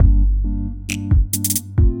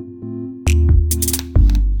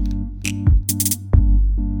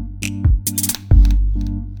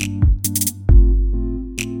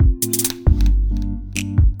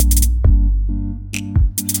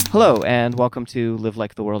Hello, and welcome to Live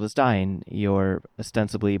Like the World is Dying, your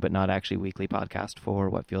ostensibly but not actually weekly podcast for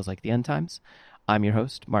what feels like the end times. I'm your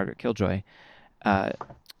host, Margaret Killjoy.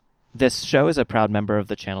 This show is a proud member of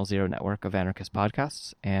the Channel Zero network of anarchist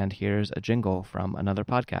podcasts, and here's a jingle from another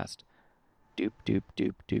podcast. Doop, doop,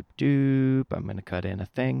 doop, doop, doop. I'm going to cut in a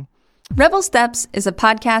thing. Rebel Steps is a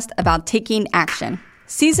podcast about taking action.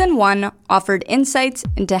 Season 1 offered insights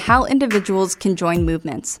into how individuals can join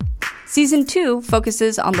movements. Season 2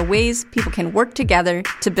 focuses on the ways people can work together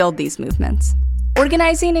to build these movements.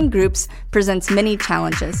 Organizing in groups presents many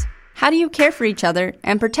challenges. How do you care for each other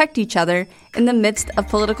and protect each other in the midst of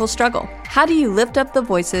political struggle? How do you lift up the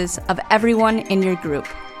voices of everyone in your group?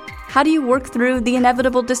 How do you work through the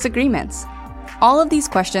inevitable disagreements? All of these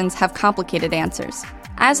questions have complicated answers.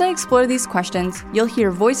 As I explore these questions, you'll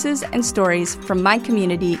hear voices and stories from my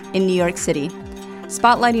community in New York City,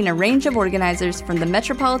 spotlighting a range of organizers from the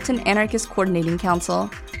Metropolitan Anarchist Coordinating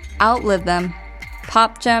Council, Outlive Them,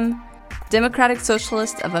 PopGem, Democratic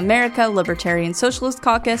Socialists of America Libertarian Socialist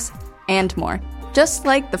Caucus, and more. Just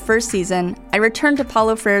like the first season, I return to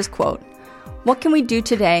Paulo Freire's quote, "What can we do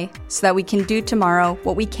today so that we can do tomorrow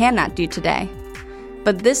what we cannot do today?"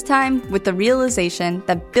 But this time with the realization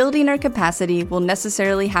that building our capacity will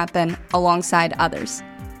necessarily happen alongside others.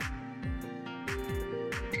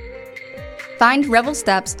 Find Rebel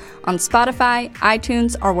Steps on Spotify,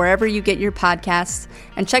 iTunes, or wherever you get your podcasts,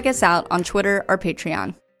 and check us out on Twitter or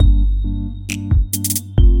Patreon.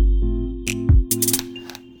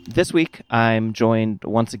 This week, I'm joined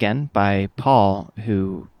once again by Paul,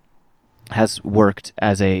 who has worked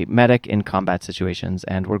as a medic in combat situations,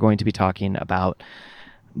 and we're going to be talking about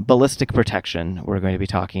ballistic protection. We're going to be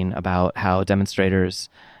talking about how demonstrators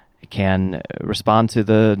can respond to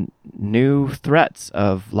the new threats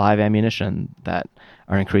of live ammunition that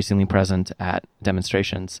are increasingly present at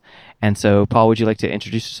demonstrations. And so, Paul, would you like to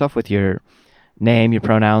introduce yourself with your name, your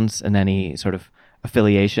pronouns, and any sort of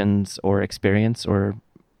affiliations or experience or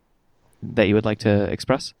that you would like to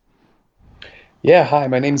express? Yeah, hi,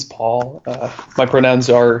 my name's Paul. My pronouns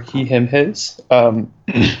are he, him, his,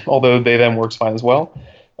 although they, them works fine as well.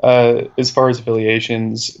 As far as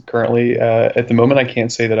affiliations, currently, at the moment, I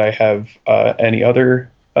can't say that I have any other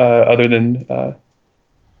than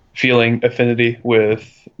feeling affinity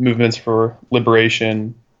with movements for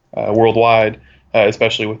liberation worldwide,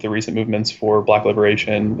 especially with the recent movements for Black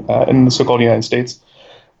liberation in the so-called United States.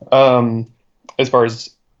 As far as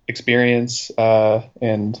experience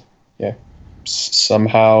and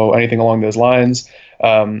somehow anything along those lines,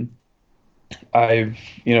 I've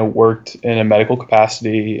worked in a medical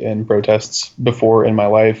capacity in protests before in my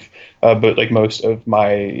life, but like most of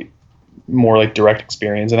my more like direct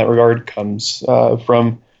experience in that regard comes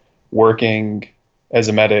from working as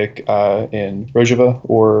a medic in Rojava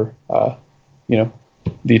or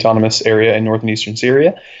the autonomous area in north and eastern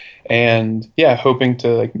Syria, and hoping to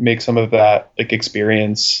like make some of that like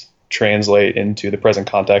experience translate into the present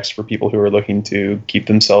context for people who are looking to keep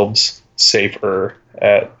themselves safer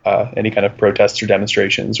at any kind of protests or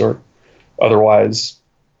demonstrations or otherwise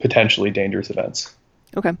potentially dangerous events.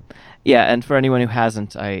 Okay. Yeah, and for anyone who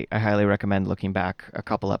hasn't, I highly recommend looking back a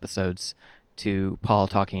couple episodes to Paul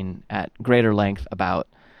talking at greater length about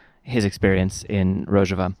his experience in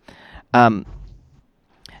Rojava.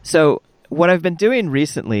 So what I've been doing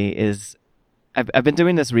recently is I've been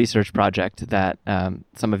doing this research project that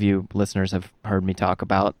some of you listeners have heard me talk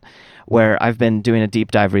about, where I've been doing a deep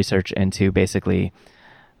dive research into basically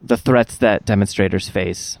the threats that demonstrators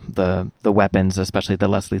face, the weapons, especially the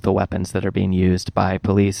less lethal weapons that are being used by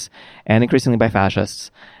police and increasingly by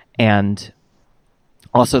fascists, and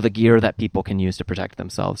also the gear that people can use to protect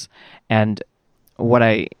themselves. And what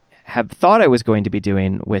I have thought I was going to be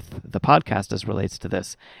doing with the podcast as relates to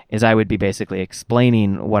this is I would be basically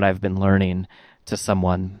explaining what I've been learning to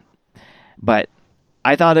someone. But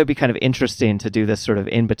I thought it would be kind of interesting to do this sort of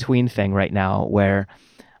in-between thing right now where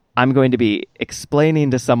I'm going to be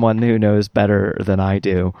explaining to someone who knows better than I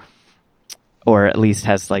do, or at least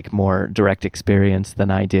has like more direct experience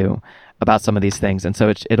than I do about some of these things. And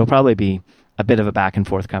so it'll probably be a bit of a back and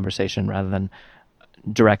forth conversation rather than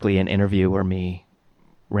directly an interview or me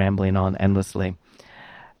rambling on endlessly.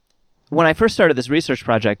 When I first started this research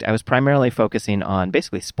project, I was primarily focusing on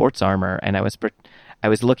basically sports armor, and I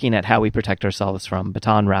was looking at how we protect ourselves from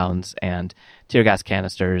baton rounds and tear gas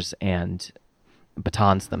canisters and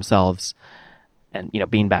batons themselves, and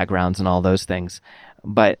beanbag rounds and all those things.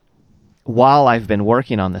 But while I've been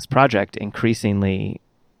working on this project, increasingly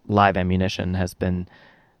live ammunition has been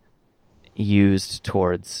used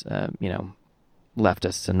towards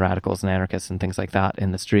leftists and radicals and anarchists and things like that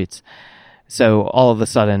in the streets. So all of a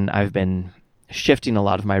sudden I've been shifting a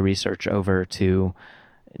lot of my research over to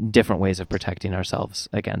different ways of protecting ourselves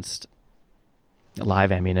against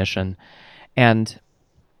live ammunition. And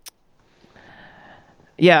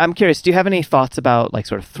yeah, I'm curious, do you have any thoughts about like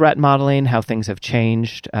sort of threat modeling, how things have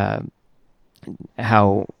changed,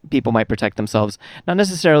 how people might protect themselves, not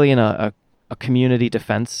necessarily in a community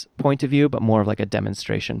defense point of view, but more of like a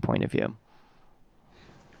demonstration point of view?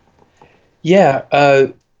 Yeah,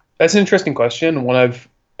 that's an interesting question. One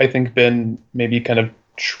I think been maybe kind of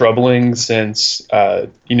troubling since the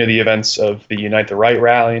events of the Unite the Right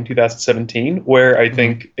rally in 2017, where I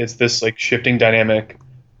think it's this like shifting dynamic,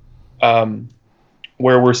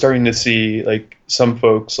 where we're starting to see like some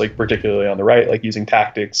folks, like particularly on the right, like using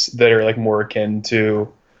tactics that are like more akin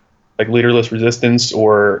to like leaderless resistance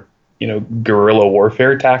or guerrilla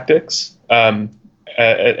warfare tactics, and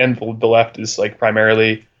the left is like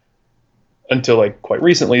primarily, until like quite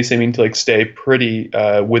recently, seeming to like stay pretty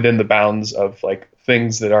within the bounds of like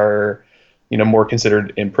things that are more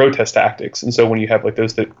considered in protest tactics. And so when you have like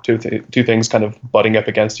those two things kind of butting up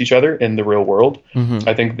against each other in the real world,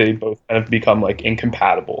 I think they both kind of become like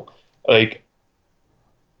incompatible. Like,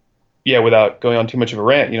 yeah, without going on too much of a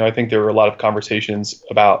rant, I think there were a lot of conversations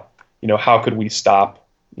about how could we stop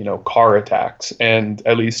car attacks, and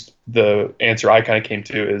at least the answer I kind of came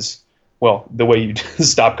to is, well, the way you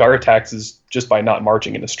stop car attacks is just by not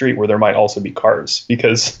marching in the street where there might also be cars,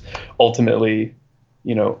 because ultimately,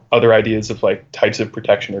 other ideas of like types of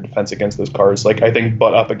protection or defense against those cars, like I think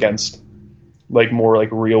butt up against like more like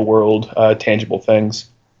real world tangible things.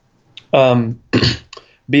 But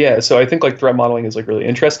yeah, so I think like threat modeling is like really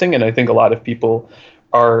interesting. And I think a lot of people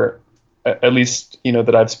are, at least,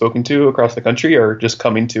 that I've spoken to across the country, are just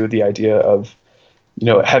coming to the idea of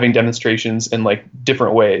having demonstrations in like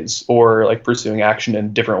different ways, or like pursuing action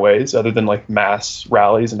in different ways other than like mass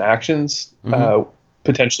rallies and actions,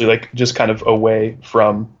 potentially like just kind of away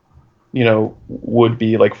from, would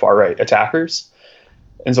be like far right attackers.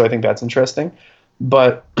 And so I think that's interesting.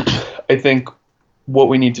 But I think what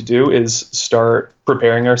we need to do is start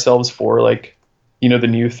preparing ourselves for like, the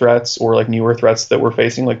new threats or like newer threats that we're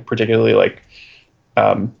facing, like particularly like,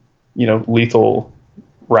 lethal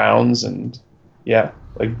rounds and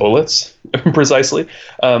like bullets precisely,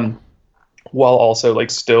 while also like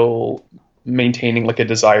still maintaining like a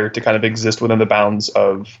desire to kind of exist within the bounds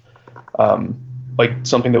of like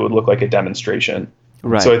something that would look like a demonstration.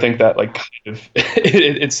 Right. So I think that like kind of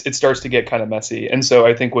it starts to get kind of messy. And so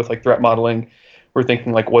I think with like threat modeling, we're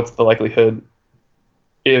thinking like, what's the likelihood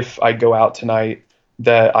if I go out tonight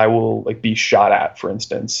that I will like be shot at, for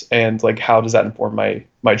instance, and like how does that inform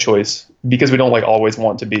my choice? Because we don't like always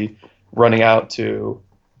want to be running out to,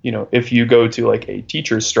 if you go to like a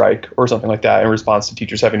teacher's strike or something like that in response to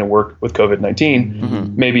teachers having to work with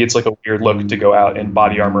COVID-19, maybe it's like a weird look to go out in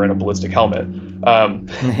body armor and a ballistic helmet.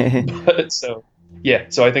 But so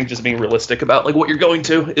I think just being realistic about like what you're going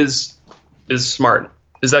to is smart.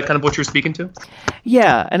 Is that kind of what you're speaking to?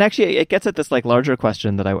 Yeah, and actually it gets at this like larger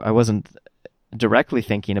question that I wasn't directly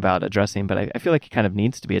thinking about addressing, but I feel like it kind of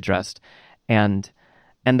needs to be addressed. And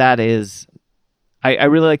that is, I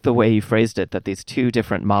really like the way you phrased it, that these two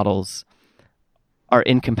different models are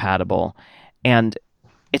incompatible. And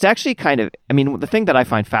it's actually kind of, the thing that I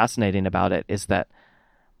find fascinating about it is that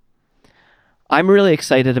I'm really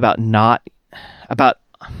excited about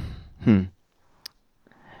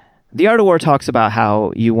The Art of War talks about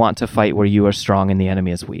how you want to fight where you are strong and the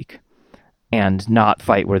enemy is weak, and not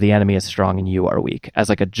fight where the enemy is strong and you are weak, as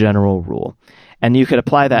like a general rule. And you could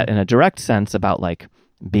apply that in a direct sense about like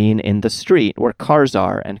being in the street where cars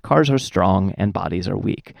are, and cars are strong and bodies are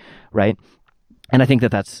weak, right? And I think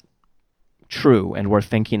that that's true and worth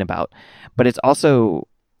thinking about. But it's also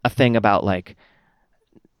a thing about like,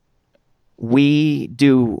 we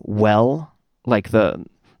do well, like the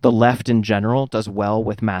left in general does well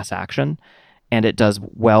with mass action, and it does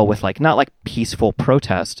well with like, not like peaceful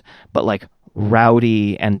protest, but like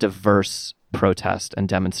rowdy and diverse protest and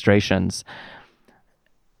demonstrations.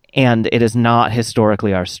 And it is not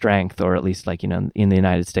historically our strength, or at least like, in the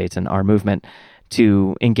United States and our movement,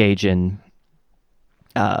 to engage in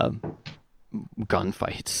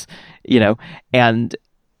gunfights,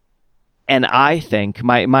 and I think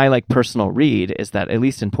my like personal read is that, at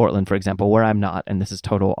least in Portland, for example, where I'm not, and this is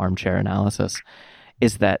total armchair analysis,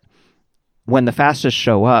 is that when the fascists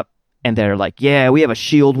show up and they're like, yeah, we have a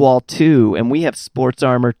shield wall too, and we have sports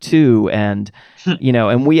armor too, and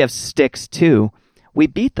and we have sticks too, we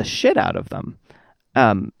beat the shit out of them,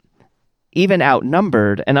 even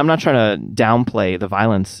outnumbered. And I'm not trying to downplay the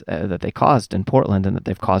violence that they caused in Portland and that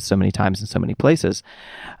they've caused so many times in so many places,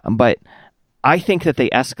 but I think that they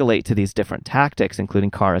escalate to these different tactics,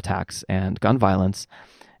 including car attacks and gun violence,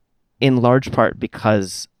 in large part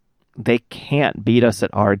because they can't beat us at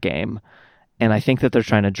our game. And I think that they're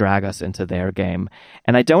trying to drag us into their game.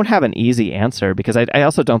 And I don't have an easy answer, because I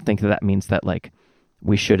also don't think that that means that, like,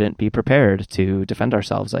 we shouldn't be prepared to defend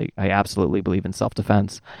ourselves. I absolutely believe in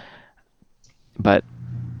self-defense. But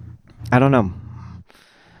I don't know.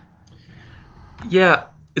 Yeah,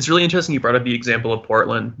 it's really interesting you brought up the example of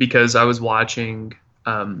Portland, because I was watching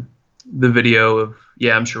the video of,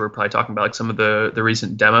 I'm sure we're probably talking about like some of the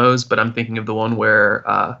recent demos, but I'm thinking of the one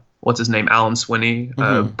where what's his name, Alan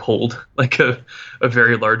Swinney, pulled like a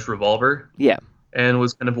very large revolver, and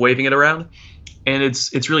was kind of waving it around. And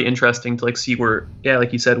it's really interesting to like see where,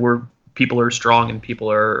 like you said, where people are strong and people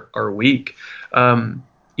are weak. I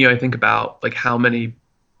think about like how many,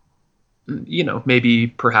 maybe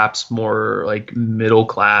perhaps more like middle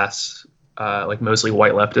class, like mostly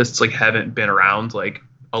white leftists, like haven't been around like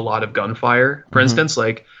a lot of gunfire, for instance,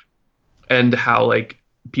 like, and how like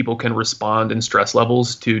people can respond in stress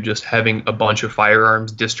levels to just having a bunch of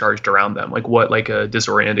firearms discharged around them, like what like a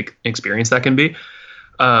disoriented experience that can be,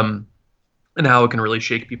 and how it can really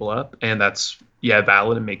shake people up. And that's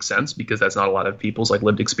valid and makes sense, because that's not a lot of people's like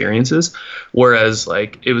lived experiences. Whereas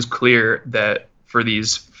like it was clear that for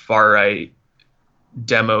these far right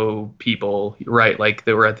demo people, right, like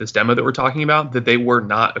they were at this demo that we're talking about, that they were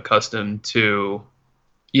not accustomed to,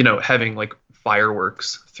 having like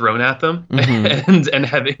fireworks thrown at them and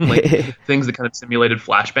having like things that kind of simulated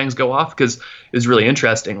flashbangs go off, because it was really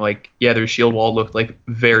interesting. Like, their shield wall looked like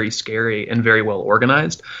very scary and very well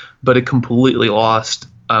organized, but it completely lost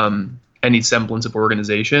any semblance of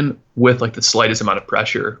organization with like the slightest amount of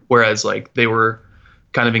pressure. Whereas like they were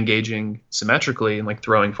kind of engaging symmetrically and like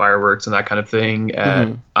throwing fireworks and that kind of thing at,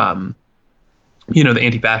 the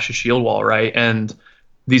anti-fascist shield wall, right? And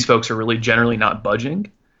these folks are really generally not budging,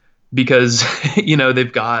 because,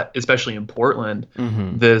 they've got, especially in Portland,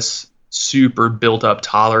 this super built up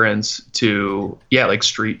tolerance to, like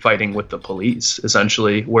street fighting with the police,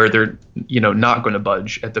 essentially, where they're, not going to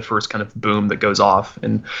budge at the first kind of boom that goes off.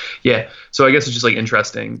 And so I guess it's just like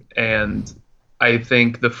interesting. And I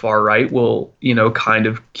think the far right will, kind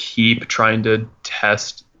of keep trying to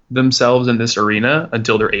test themselves in this arena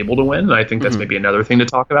until they're able to win. And I think that's maybe another thing to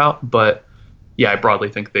talk about. But I broadly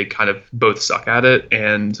think they kind of both suck at it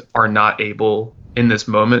and are not able in this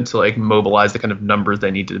moment to like mobilize the kind of numbers they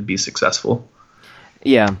need to be successful.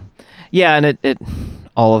 Yeah. And it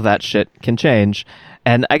all of that shit can change.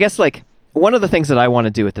 And I guess like one of the things that I want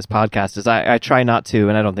to do with this podcast is I try not to,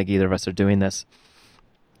 and I don't think either of us are doing this,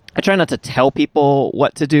 I try not to tell people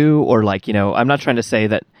what to do, or like, I'm not trying to say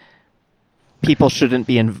that people shouldn't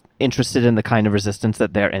be interested in the kind of resistance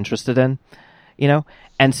that they're interested in,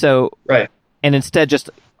 And so, right. And instead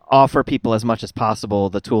just offer people as much as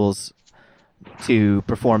possible the tools to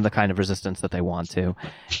perform the kind of resistance that they want to.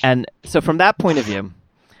 And so from that point of view,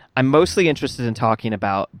 I'm mostly interested in talking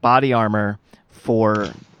about body armor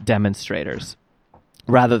for demonstrators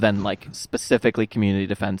rather than like specifically community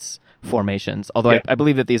defense formations. Although I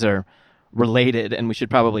believe that these are related, and we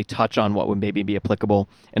should probably touch on what would maybe be applicable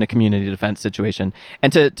in a community defense situation.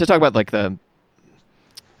 And to talk about like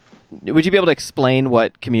would you be able to explain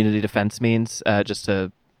what community defense means, just to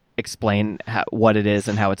explain what it is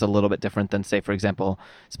and how it's a little bit different than, say, for example,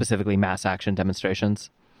 specifically mass action demonstrations?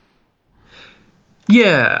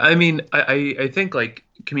 Yeah, I mean, I think like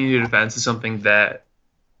community defense is something that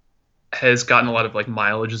has gotten a lot of like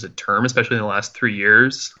mileage as a term, especially in the last 3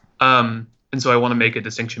 years. And so I want to make a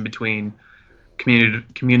distinction between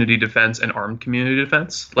community defense and armed community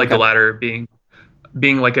defense, like the latter being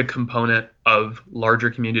like a component of larger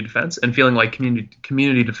community defense, and feeling like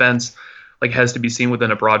community defense like has to be seen within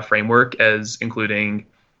a broad framework as including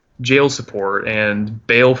jail support and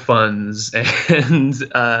bail funds and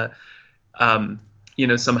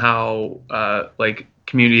somehow like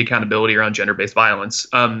community accountability around gender-based violence,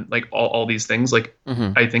 like all these things like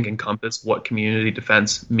I think encompass what community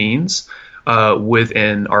defense means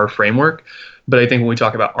within our framework. But I think when we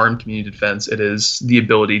talk about armed community defense, it is the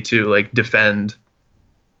ability to like defend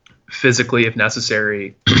physically, if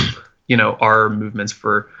necessary, our movements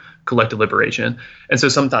for collective liberation. And so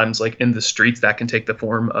sometimes like in the streets, that can take the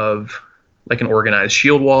form of like an organized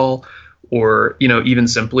shield wall, or, even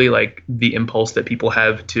simply like the impulse that people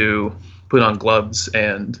have to put on gloves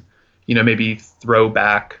and, maybe throw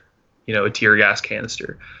back, a tear gas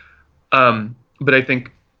canister. But I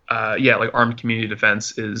think, like armed community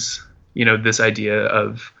defense is, this idea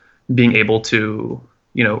of being able to,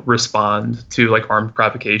 respond to like armed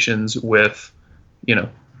provocations with,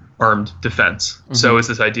 armed defense. So it's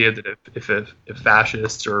this idea that if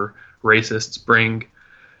fascists or racists bring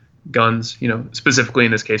guns. Specifically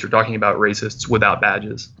in this case, we're talking about racists without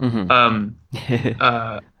badges. Like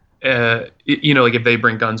if they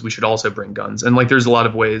bring guns, we should also bring guns. And like there's a lot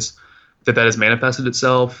of ways that has manifested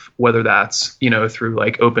itself, whether that's through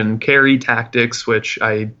like open carry tactics, which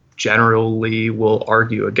I generally will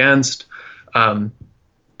argue against,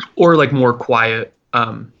 or like more quiet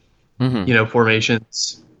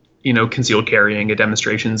formations, concealed carrying at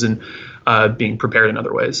demonstrations, and being prepared in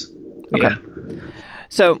other ways. Okay. Yeah.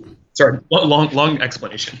 So sorry, long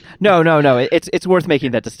explanation. No. It's worth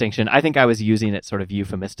making that distinction. I think I was using it sort of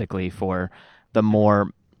euphemistically for the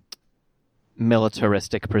more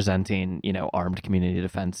militaristic presenting, armed community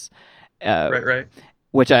defense. Right.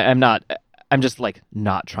 Which I'm not. I'm just like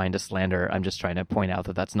not trying to slander. I'm just trying to point out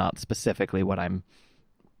that that's not specifically what I'm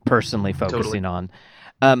personally focusing on.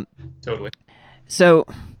 Totally. So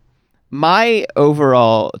my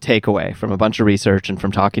overall takeaway from a bunch of research and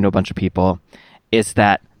from talking to a bunch of people is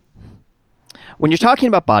that when you're talking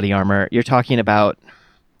about body armor, you're talking about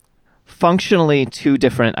functionally two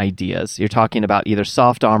different ideas. You're talking about either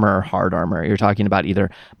soft armor or hard armor. You're talking about either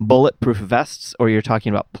bulletproof vests or you're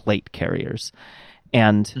talking about plate carriers.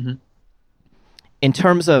 And in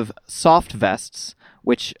terms of soft vests,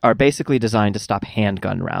 which are basically designed to stop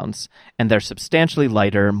handgun rounds, and they're substantially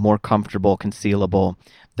lighter, more comfortable, concealable.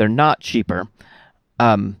 They're not cheaper.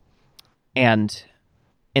 And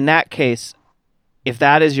in that case, if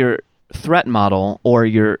that is your threat model, or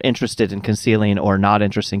you're interested in concealing or not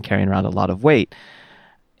interested in carrying around a lot of weight,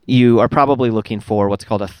 you are probably looking for what's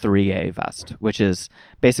called a 3A vest, which is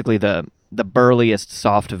basically the burliest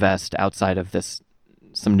soft vest outside of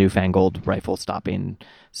some newfangled rifle stopping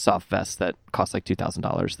soft vests that cost like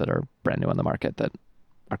 $2,000 that are brand new on the market that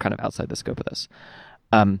are kind of outside the scope of this.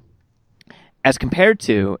 As compared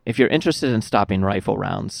to, if you're interested in stopping rifle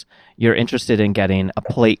rounds, you're interested in getting a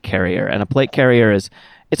plate carrier. And a plate carrier it's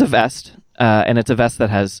a vest, and it's a vest that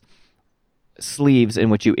has sleeves in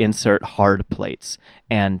which you insert hard plates.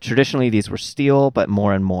 And traditionally these were steel, but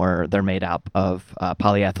more and more they're made up of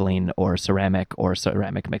polyethylene or ceramic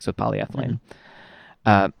mixed with polyethylene.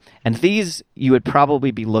 And these, you would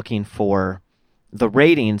probably be looking for the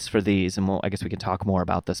ratings for these, and I guess we can talk more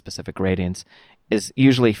about the specific ratings, is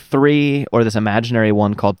usually 3, or this imaginary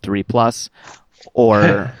one called 3+,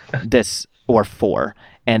 or or 4.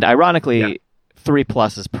 And ironically,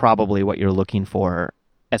 3+ is probably what you're looking for,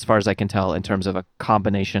 as far as I can tell, in terms of a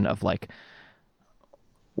combination of like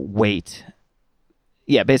weight.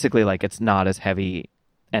 Yeah, basically like it's not as heavy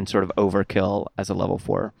and sort of overkill as a level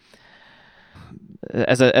 4.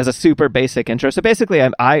 As a super basic intro. So basically,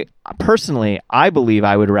 I personally believe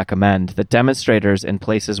I would recommend that demonstrators in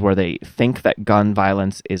places where they think that gun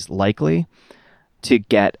violence is likely to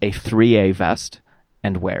get a 3A vest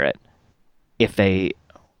and wear it if they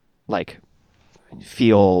like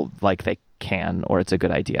feel like they can, or it's a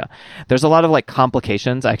good idea. There's a lot of like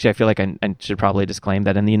complications. Actually, I feel like I should probably disclaim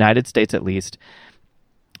that in the United States, at least,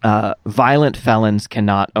 violent felons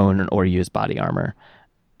cannot own or use body armor.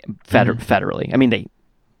 Federally. I mean, they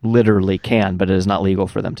literally can, but it is not legal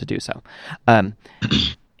for them to do so.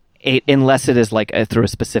 Unless it is like through a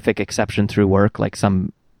specific exception through work, like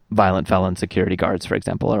some violent felon security guards, for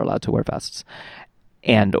example, are allowed to wear vests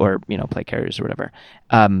or plate carriers or whatever.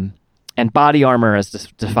 And body armor, as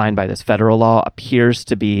defined by this federal law, appears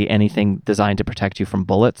to be anything designed to protect you from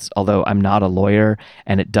bullets, although I'm not a lawyer,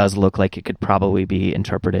 and it does look like it could probably be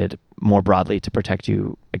interpreted more broadly to protect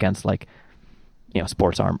you against like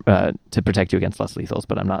sports arm, to protect you against less lethals,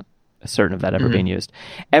 but I'm not certain of that ever being used.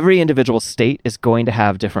 Every individual state is going to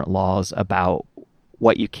have different laws about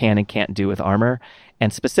what you can and can't do with armor,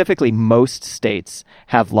 and specifically most states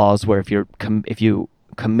have laws where if you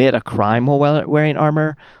commit a crime while wearing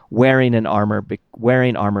armor, wearing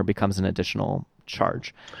armor becomes an additional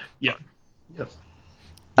charge. Yeah. Yep.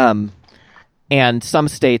 And some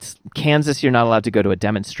states, Kansas, you're not allowed to go to a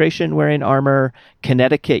demonstration wearing armor.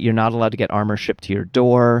 Connecticut, you're not allowed to get armor shipped to your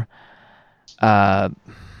door. And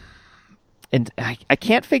I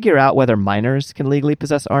can't figure out whether minors can legally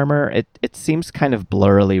possess armor. It seems kind of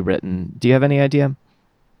blurrily written. Do you have any idea?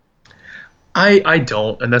 I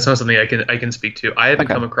don't, and that's not something I can speak to. I haven't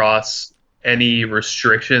come across any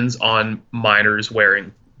restrictions on minors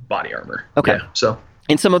wearing body armor. Okay. Yeah, so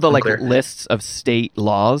in some of the lists of state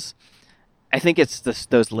laws, I think it's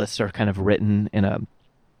those lists are kind of written in a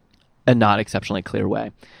not exceptionally clear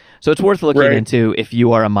way. So it's worth looking into if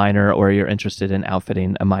you are a minor or you're interested in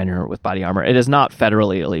outfitting a minor with body armor. It is not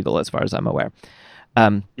federally illegal as far as I'm aware.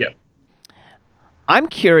 I'm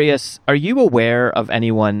curious, are you aware of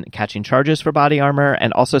anyone catching charges for body armor?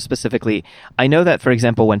 And also specifically, I know that, for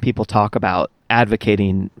example, when people talk about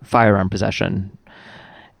advocating firearm possession,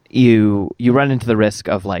 you run into the risk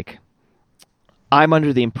of like, I'm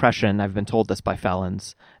under the impression, I've been told this by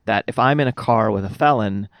felons, that if I'm in a car with a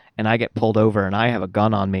felon and I get pulled over and I have a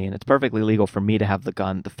gun on me and it's perfectly legal for me to have the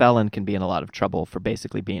gun, the felon can be in a lot of trouble for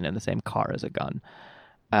basically being in the same car as a gun.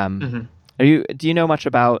 Do you know much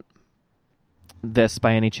about this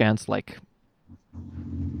by any chance? Like,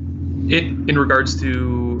 in regards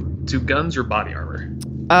to guns or body armor?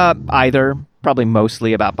 Either. Probably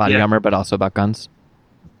mostly about body armor, but also about guns.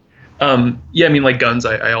 Yeah, I mean, like guns.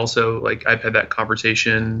 I also like I've had that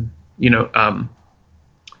conversation.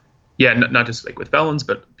 Yeah, not just like with felons,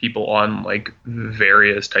 but people on like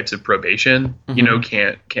various types of probation.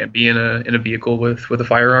 Can't be in a vehicle with a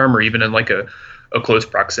firearm, or even in like a close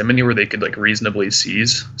proximity where they could like reasonably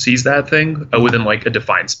seize that thing within like a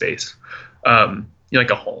defined space, like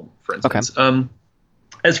a home, for instance. Okay.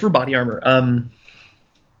 As for body armor,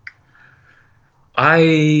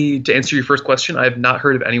 to answer your first question, I have not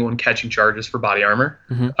heard of anyone catching charges for body armor,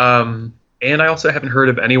 and I also haven't heard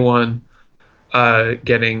of anyone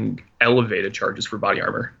getting elevated charges for body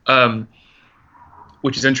armor,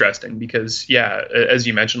 which is interesting because, as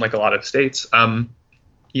you mentioned, like a lot of states,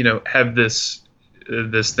 have this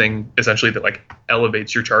thing essentially that like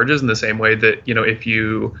elevates your charges in the same way that, if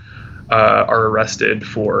you are arrested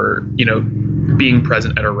for, being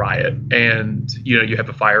present at a riot and, you have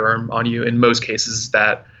a firearm on you, in most cases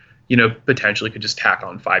that, potentially could just tack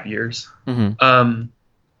on 5 years.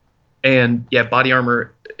 And body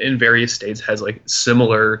armor in various states has like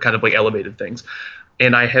similar kind of like elevated things.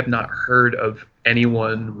 And I have not heard of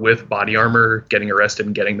anyone with body armor getting arrested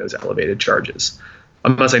and getting those elevated charges.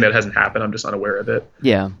 I'm not saying that hasn't happened. I'm just not aware of it.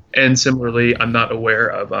 Yeah. And similarly, I'm not aware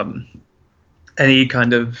of any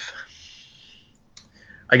kind of,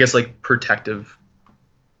 I guess, like protective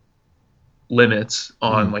limits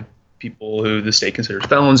on like people who the state considers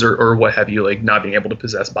felons or what have you, like not being able to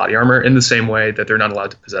possess body armor in the same way that they're not allowed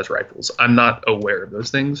to possess rifles. I'm not aware of those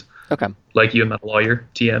things. Okay. Like you, I'm not a lawyer,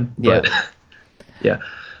 TM. But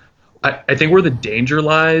I think where the danger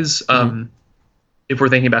lies, if we're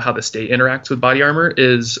thinking about how the state interacts with body armor,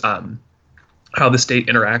 is how the state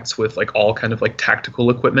interacts with like all kind of like tactical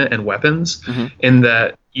equipment and weapons, in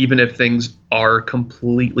that even if things are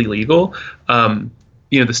completely legal,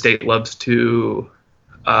 the state loves to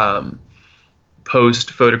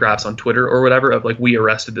post photographs on Twitter or whatever of like, we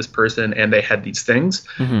arrested this person and they had these things,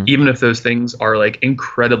 even if those things are like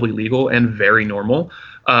incredibly legal and very normal,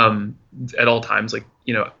 at all times, like,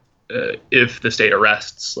 if the state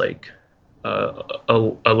arrests like a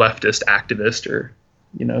leftist activist or,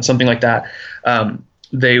 something like that,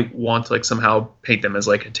 they want to like somehow paint them as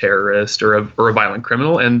like a terrorist or a violent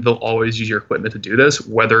criminal, and they'll always use your equipment to do this,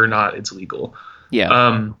 whether or not it's legal.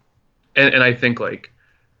 Yeah. And I think like,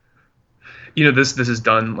 this is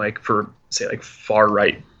done like for, say, like far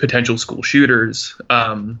right potential school shooters,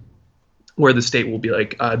 where the state will be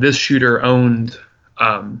like, this shooter owned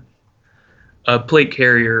a plate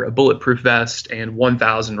carrier, a bulletproof vest, and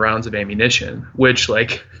 1,000 rounds of ammunition, which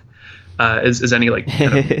like is any like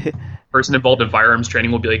kind of person involved in firearms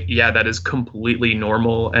training will be like, yeah, that is completely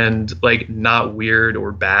normal and like not weird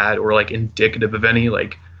or bad or like indicative of any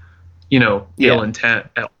like, ill intent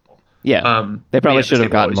at all. Yeah. They probably should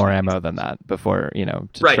have gotten more ammo than that before, to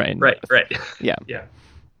train. Right. Yeah. Yeah.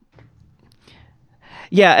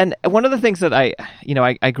 Yeah. And one of the things that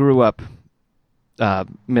I grew up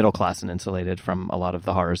middle class and insulated from a lot of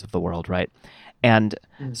the horrors of the world, right? And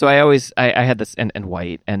so I had this, and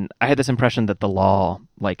white, and I had this impression that the law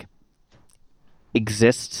like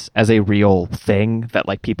exists as a real thing that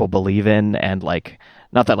like people believe in, and like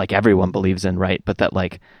not that like everyone believes in, right? But that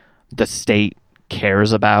like the state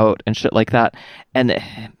cares about and shit like that. And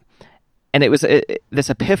it was this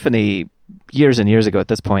epiphany years and years ago at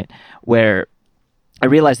this point where I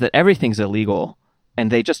realized that everything's illegal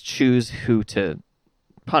and they just choose who to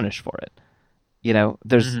punish for it.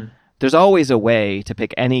 There's always a way to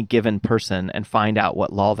pick any given person and find out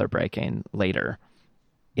what law they're breaking later,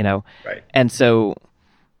 Right. And so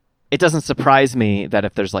it doesn't surprise me that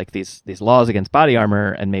if there's like these laws against body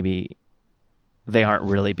armor and maybe they aren't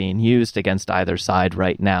really being used against either side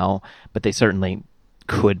right now, but they certainly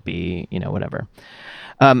could be, whatever.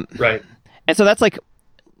 Right. And so that's like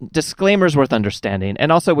disclaimers worth understanding.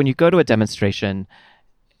 And also when you go to a demonstration,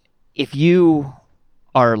 if you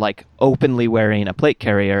are like openly wearing a plate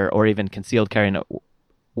carrier or even concealed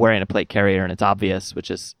wearing a plate carrier and it's obvious, which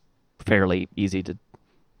is fairly easy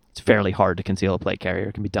it's fairly hard to conceal a plate carrier.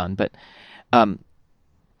 It can be done, but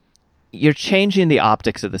you're changing the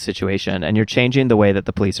optics of the situation, and you're changing the way that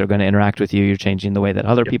the police are going to interact with you. You're changing the way that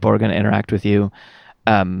other people are going to interact with you.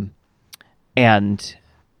 And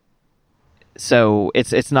so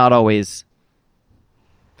it's not always,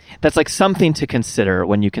 that's like something to consider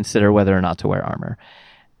when you consider whether or not to wear armor.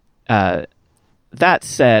 That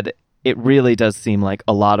said, it really does seem like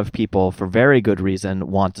a lot of people, for very good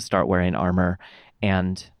reason, want to start wearing armor.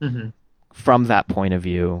 And from that point of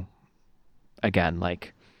view, again,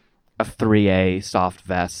 like a 3A soft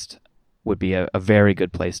vest would be a very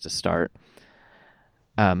good place to start.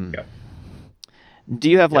 Do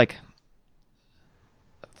you have like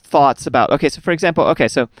thoughts about, so for example,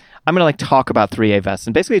 so I'm going to like talk about 3A vests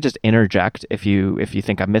and basically just interject if you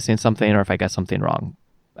think I'm missing something or if I get something wrong.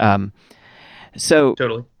 So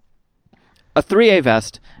totally. A 3A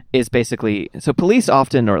vest is basically, so police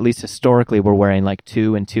often, or at least historically, were wearing like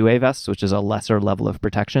 2 and 2A vests, which is a lesser level of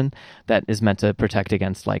protection that is meant to protect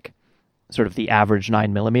against like sort of the average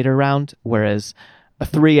 9mm round, whereas a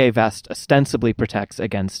 3A vest ostensibly protects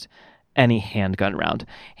against any handgun round.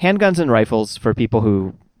 Handguns and rifles, for people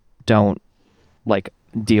who don't like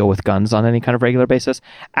deal with guns on any kind of regular basis,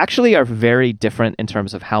 actually are very different in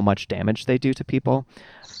terms of how much damage they do to people.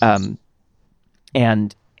 And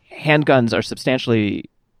handguns are substantially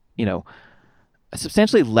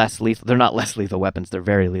less lethal. They're not less lethal weapons. They're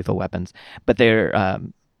very lethal weapons, but they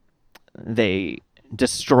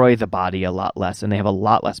destroy the body a lot less, and they have a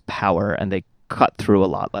lot less power, and they cut through a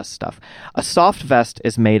lot less stuff. A soft vest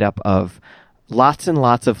is made up of lots and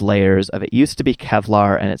lots of layers of, it used to be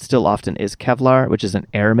Kevlar, and it still often is Kevlar, which is an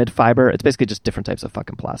aramid fiber. It's basically just different types of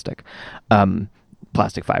fucking plastic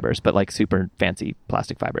fibers, but like super fancy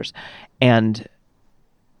plastic fibers. And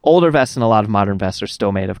older vests and a lot of modern vests are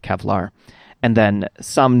still made of Kevlar. And then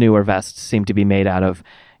some newer vests seem to be made out of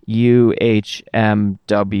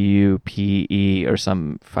UHMWPE or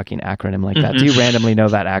some fucking acronym like that. Do you randomly know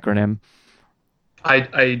that acronym?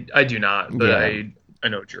 I do not, but yeah. I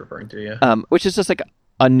know what you're referring to, yeah. Which is just like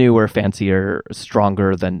a newer, fancier,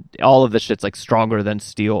 stronger than, all of this shit's like stronger than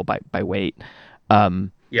steel by weight.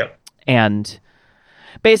 And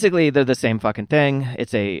basically they're the same fucking thing.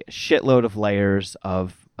 It's a shitload of layers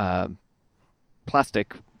of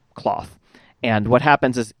plastic cloth. And what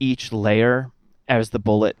happens is each layer, as the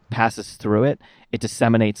bullet passes through it, it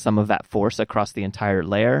disseminates some of that force across the entire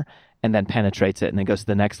layer and then penetrates it, and then goes to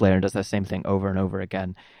the next layer and does the same thing over and over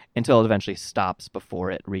again until it eventually stops before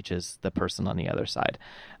it reaches the person on the other side.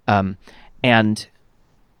 And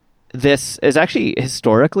this is actually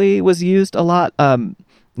historically was used a lot.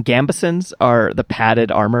 Gambesons are the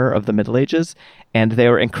padded armor of the Middle Ages, and they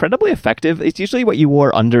were incredibly effective. It's usually what you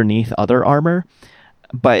wore underneath other armor,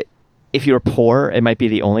 but if you're poor, it might be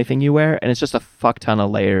the only thing you wear, and it's just a fuck ton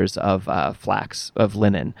of layers of flax, of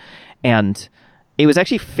linen. And it was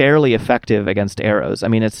actually fairly effective against arrows. I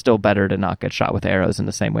mean, it's still better to not get shot with arrows in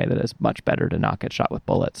the same way that it's much better to not get shot with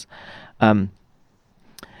bullets. So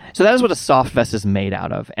that is what a soft vest is made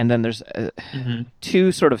out of. And then there's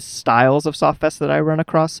two sort of styles of soft vests that I run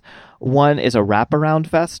across. One is a wraparound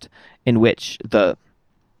vest, in which the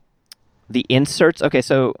inserts... Okay,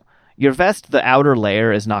 so your vest, the outer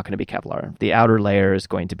layer is not going to be Kevlar. The outer layer is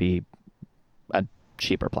going to be a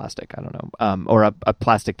cheaper plastic, I don't know, or a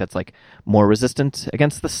plastic that's like more resistant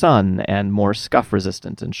against the sun and more scuff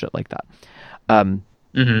resistant and shit like that. And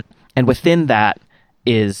within that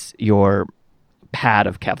is your pad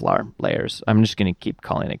of Kevlar layers. I'm just going to keep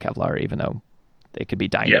calling it Kevlar, even though it could be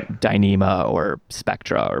Dyneema or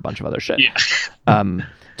Spectra or a bunch of other shit. Yeah.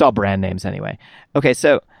 It's all brand names anyway. Okay,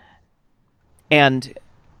 so, and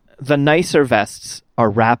the nicer vests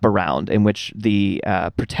are wraparound, in which the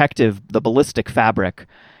the ballistic fabric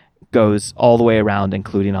goes all the way around,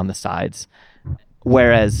 including on the sides.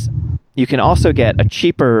 Whereas you can also get a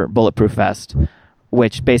cheaper bulletproof vest,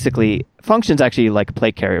 which basically functions actually like a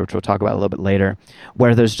plate carrier, which we'll talk about a little bit later,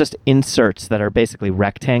 where there's just inserts that are basically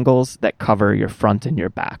rectangles that cover your front and your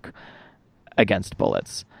back against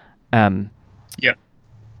bullets.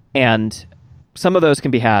 And some of those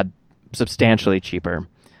can be had substantially cheaper,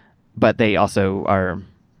 but they also are...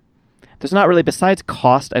 There's not really, besides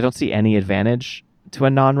cost, I don't see any advantage to a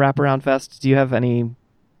non-wraparound vest. Do you have any...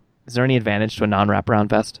 Is there any advantage to a non-wraparound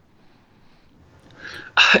vest?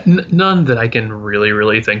 None that I can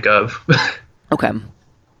really think of. Okay.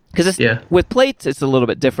 Because with plates, it's a little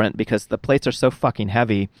bit different, because the plates are so fucking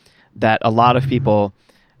heavy that a lot of people,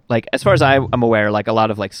 like, as far as I'm aware, like, a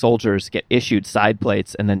lot of, like, soldiers get issued side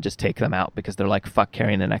plates and then just take them out because they're like, fuck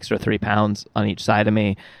carrying an extra 3 pounds on each side of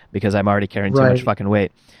me because I'm already carrying too much fucking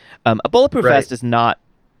weight. A bulletproof vest is not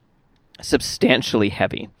substantially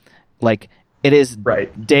heavy. Like, it is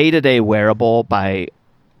day-to-day wearable by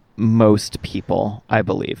most people, I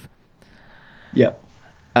believe. Yeah.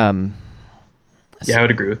 Yeah, I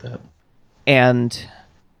would agree with that. And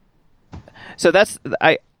so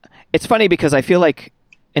it's funny because I feel like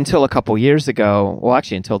until a couple years ago, well,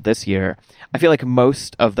 actually until this year, I feel like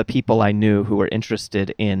most of the people I knew who were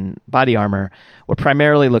interested in body armor were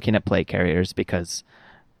primarily looking at plate carriers because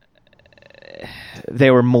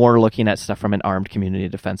they were more looking at stuff from an armed community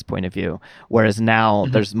defense point of view. Whereas now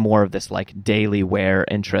there's more of this like daily wear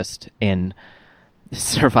interest in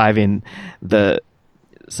surviving the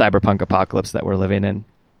cyberpunk apocalypse that we're living in.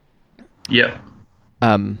 Yeah.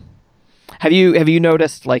 Have you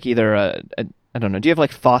noticed like either I don't know, do you have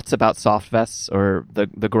like thoughts about soft vests or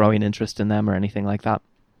the growing interest in them or anything like that?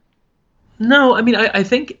 No, I mean, I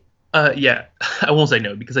think, yeah, I won't say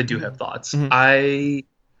no because I do have thoughts. Mm-hmm.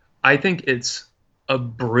 I think it's a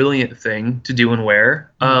brilliant thing to do and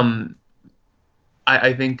wear.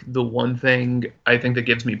 I think the one thing I think that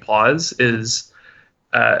gives me pause is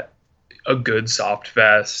a good soft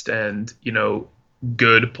vest and, you know,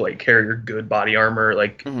 good plate carrier, good body armor.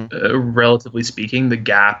 Like, relatively speaking, the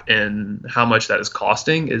gap in how much that is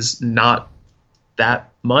costing is not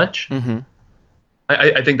that much.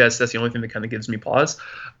 I think that's the only thing that kind of gives me pause.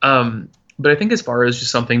 But I think as far as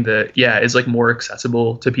just something that, yeah, is like more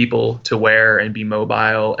accessible to people to wear and be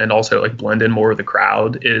mobile and also like blend in more with the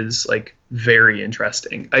crowd is like very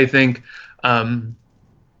interesting. I think,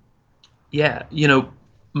 yeah, you know,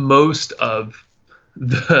 most of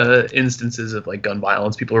the instances of like gun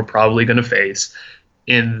violence people are probably going to face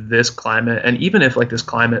in this climate, and even if like this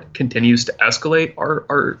climate continues to escalate,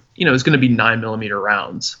 are you know, it's going to be 9mm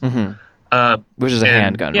rounds, which is a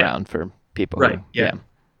handgun round for people, right? Yeah.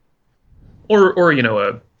 Or you know,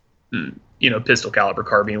 a pistol caliber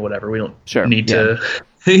carbine, whatever. We don't need to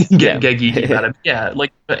get geeky about it. Yeah,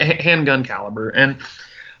 like a handgun caliber, and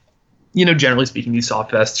you know, generally speaking, these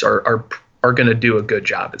soft vests are going to do a good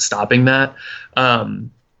job at stopping that.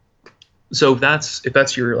 So if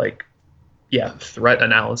that's your like, threat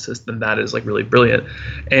analysis, then that is like really brilliant.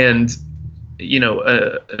 And you know,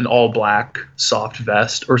 an all black soft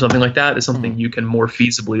vest or something like that is something you can more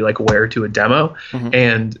feasibly like wear to a demo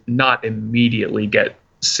and not immediately get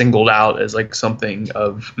singled out as like something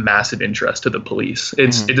of massive interest to the police.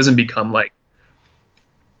 It doesn't become like,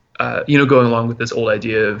 you know, going along with this old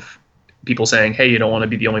idea of people saying, hey, you don't want to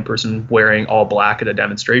be the only person wearing all black at a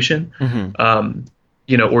demonstration,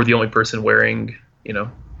 you know, or the only person wearing, you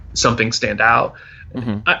know, something stand out.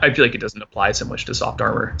 I feel like it doesn't apply so much to soft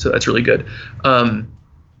armor. So that's really good.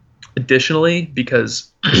 Additionally,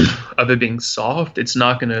 because of it being soft, it's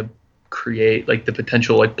not going to create like the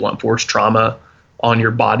potential like blunt force trauma on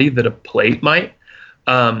your body that a plate might.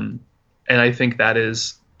 And I think that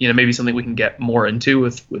is, you know, maybe something we can get more into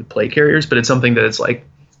with plate carriers, but it's something that it's like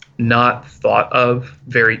not thought of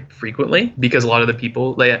very frequently because a lot of the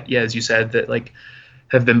people, as you said, that like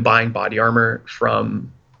have been buying body armor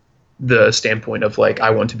from the standpoint of like, I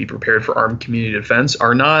want to be prepared for armed community defense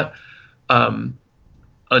are not,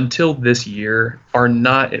 until this year, are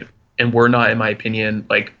not, and were not, in my opinion,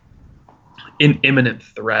 like an imminent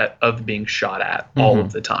threat of being shot at all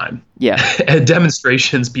of the time. Yeah. At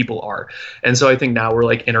demonstrations, people are. And so I think now we're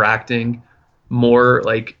like interacting more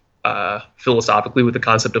like philosophically with the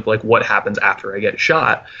concept of like what happens after I get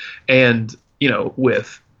shot. And, you know,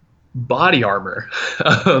 with body armor,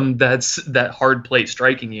 that hard plate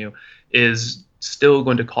striking you is still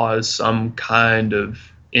going to cause some kind of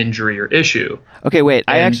injury or issue. Okay, wait.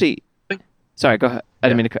 Sorry, go ahead. I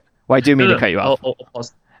didn't mean to cut. Well, I do mean to cut you off. I'll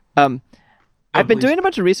pause. I've been doing a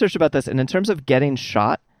bunch of research about this, and in terms of getting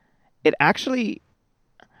shot, it actually,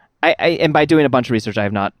 and by doing a bunch of research, I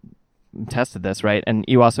have not tested this, right? And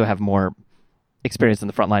you also have more experience in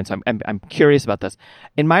the front line, so I'm curious about this.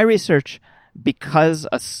 In my research, because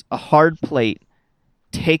a hard plate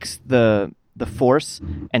takes the force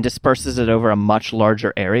and disperses it over a much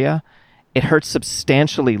larger area, it hurts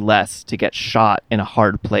substantially less to get shot in a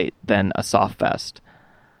hard plate than a soft vest.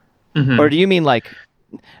 Or do you mean like,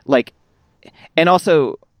 and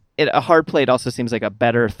also a hard plate also seems like a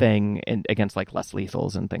better thing against like less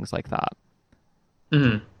lethals and things like that.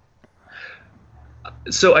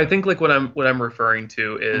 So I think like what I'm referring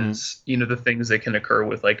to is, you know, the things that can occur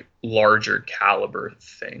with like larger caliber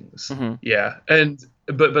things. Yeah. And,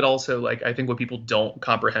 but also like, I think what people don't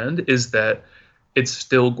comprehend is that it's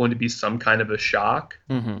still going to be some kind of a shock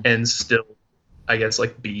and still, I guess,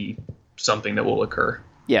 like be something that will occur.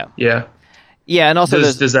 Yeah. Yeah. Yeah. And also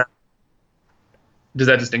does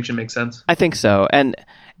that distinction make sense? I think so. And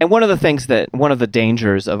one of the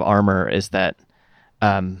dangers of armor is that,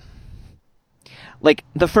 like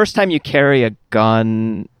the first time you carry a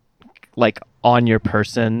gun, like on your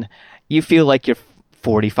person, you feel like you're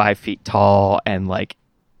 45 feet tall and like,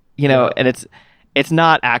 you know, and it's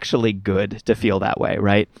not actually good to feel that way,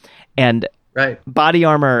 right? And body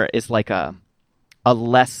armor is like a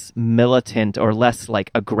less militant or less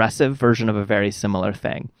like aggressive version of a very similar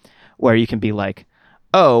thing, where you can be like,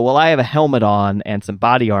 oh, well, I have a helmet on and some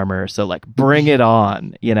body armor, so like bring it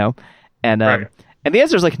on, you know? And and the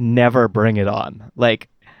answer is like never bring it on. Like,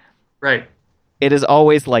 it is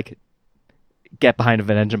always like get behind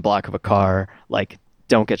an engine block of a car, like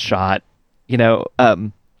don't get shot, you know?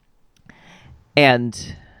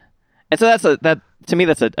 And so that to me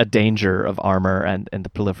that's a danger of armor and the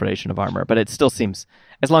proliferation of armor. But it still seems,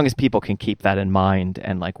 as long as people can keep that in mind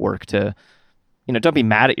and like work to, you know, don't be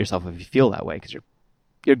mad at yourself if you feel that way, because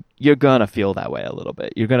you're gonna feel that way a little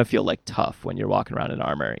bit. You're gonna feel like tough when you're walking around in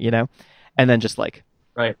armor, you know, and then just like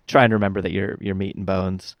try and remember that you're meat and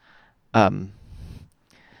bones.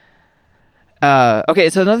 Okay,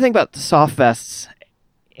 so another thing about soft vests,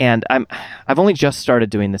 and I've only just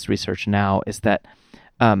started doing this research now, is that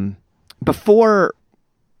before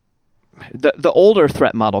the older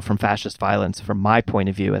threat model from fascist violence, from my point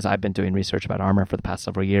of view, as I've been doing research about armor for the past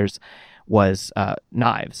several years, was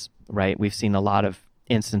knives, right? We've seen a lot of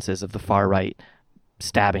instances of the far right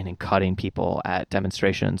stabbing and cutting people at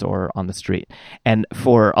demonstrations or on the street. And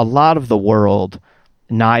for a lot of the world,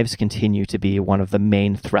 knives continue to be one of the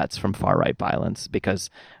main threats from far right violence, because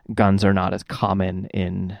guns are not as common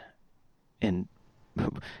in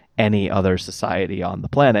any other society on the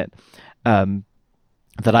planet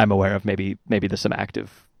that I'm aware of. Maybe there's some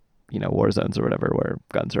active, you know, war zones or whatever where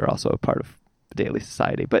guns are also a part of daily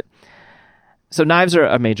society. But so knives are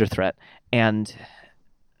a major threat, and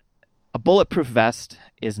a bulletproof vest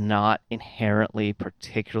is not inherently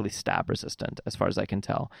particularly stab resistant, as far as I can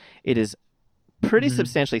tell. It is pretty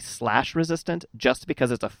substantially slash resistant, just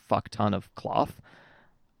because it's a fuck ton of cloth.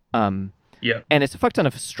 And it's a fuck ton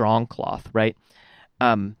of strong cloth, right?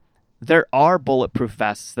 There are bulletproof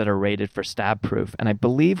vests that are rated for stab proof, and I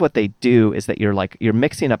believe what they do is that you're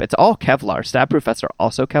mixing up. It's all Kevlar. Stab proof vests are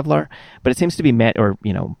also Kevlar, but it seems to be or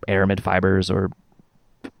you know, aramid fibers or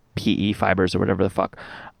PE fibers or whatever the fuck.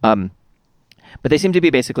 But they seem to be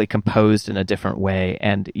basically composed in a different way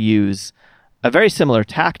and use a very similar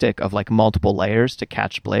tactic of like multiple layers to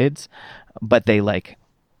catch blades, but they like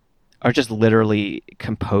are just literally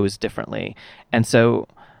composed differently. And so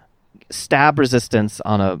stab resistance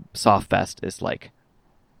on a soft vest is like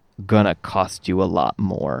gonna cost you a lot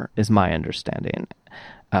more, is my understanding.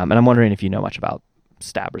 And I'm wondering if you know much about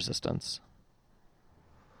stab resistance.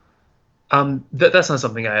 That's not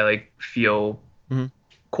something I like feel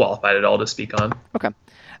qualified at all to speak on. Okay.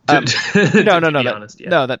 No.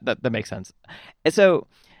 That makes sense. And so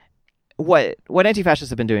what anti-fascists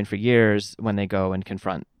have been doing for years when they go and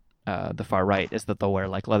confront the far right is that they'll wear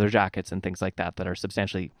like leather jackets and things like that are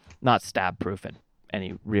substantially not stab proof in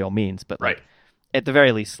any real means, but like at the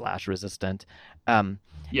very least slash resistant. And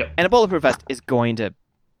a bulletproof vest is going to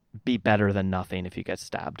be better than nothing if you get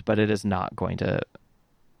stabbed, but it is not going to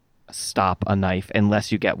stop a knife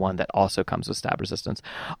unless you get one that also comes with stab resistance.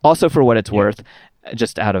 Also, for what it's worth,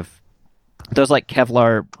 just out of those like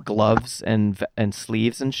Kevlar gloves and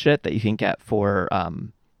sleeves and shit that you can get for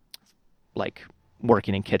like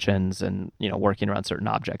working in kitchens and, you know, working around certain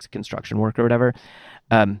objects, construction work or whatever.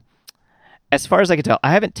 As far as I can tell,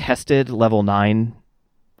 I haven't tested level 9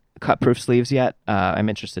 cut-proof sleeves yet. I'm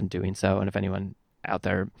interested in doing so, and if anyone out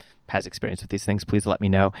there has experience with these things, please let me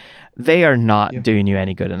know. They are not doing you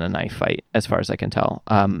any good in a knife fight, as far as I can tell.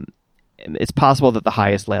 It's possible that the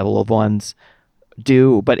highest level of ones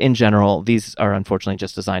do, but in general, these are unfortunately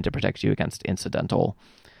just designed to protect you against incidental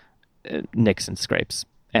nicks and scrapes.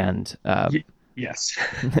 And yes,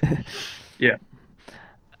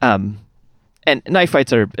 and knife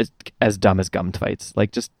fights are as dumb as gum fights.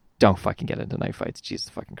 Like, just don't fucking get into knife fights. Jesus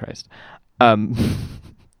fucking Christ.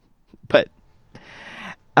 But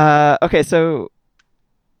okay, so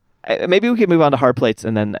maybe we can move on to hard plates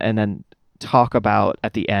and then talk about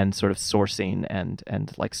at the end sort of sourcing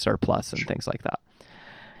and like surplus and things like that.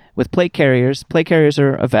 With plate carriers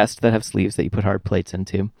are a vest that have sleeves that you put hard plates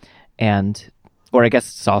into, or I guess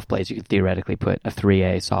soft plates. You could theoretically put a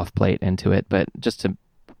 3A soft plate into it, but just to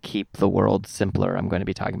keep the world simpler, I'm going to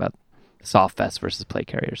be talking about soft vests versus plate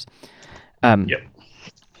carriers.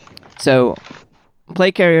 So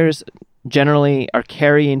plate carriers generally are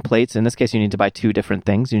carrying plates. In this case, you need to buy two different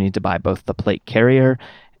things. You need to buy both the plate carrier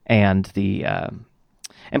and the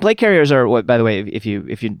and plate carriers are what, by the way, if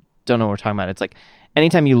you don't know what we're talking about, it's like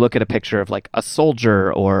anytime you look at a picture of like a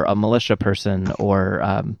soldier or a militia person or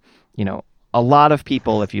you know, a lot of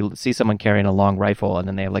people, if you see someone carrying a long rifle and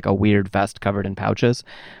then they have like a weird vest covered in pouches,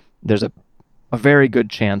 there's a very good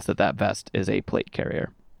chance that that vest is a plate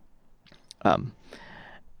carrier.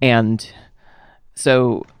 And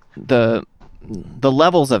so the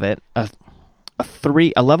levels of it, a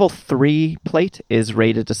level 3 plate is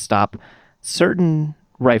rated to stop certain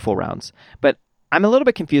rifle rounds. But I'm a little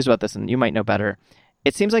bit confused about this, and you might know better.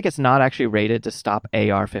 It seems like it's not actually rated to stop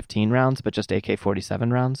AR-15 rounds, but just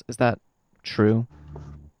AK-47 rounds. Is that true?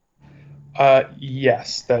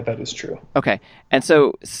 Yes, that is true. Okay. And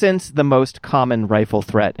so since the most common rifle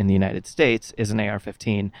threat in the United States is an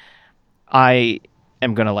AR-15, I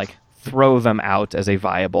am going to like throw them out as a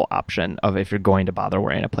viable option of if you're going to bother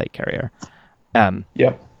wearing a plate carrier.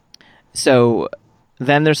 Yep. So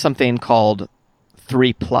then there's something called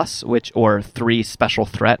 3+, or 3 special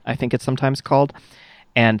threat, I think it's sometimes called.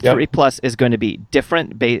 And 3+ is going to be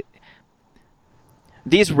different.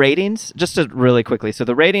 These ratings, just to really quickly, so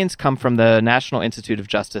the ratings come from the National Institute of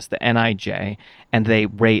Justice, the NIJ, and they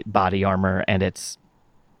rate body armor, and it's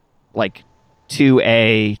like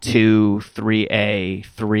 2A, 2, 3A,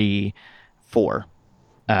 3, 4.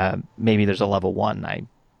 Maybe there's a level 1. I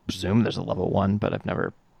presume there's a level 1, but I've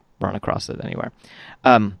never run across it anywhere.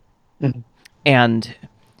 And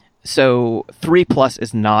so 3+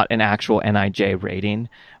 is not an actual NIJ rating,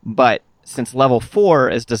 but since level 4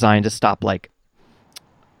 is designed to stop like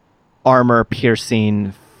armor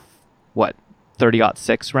piercing,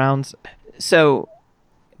 30-06 rounds. So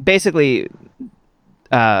basically,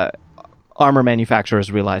 armor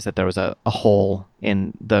manufacturers realized that there was a hole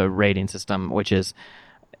in the rating system, which is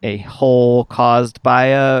a hole caused by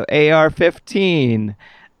a AR-15.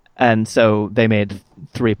 And so they made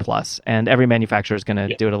 3+, and every manufacturer is going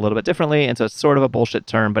to do it a little bit differently. And so it's sort of a bullshit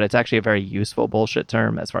term, but it's actually a very useful bullshit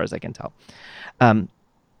term as far as I can tell.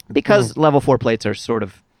 Because level 4 plates are sort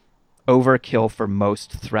of overkill for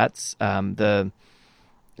most threats. The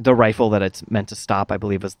rifle that it's meant to stop, I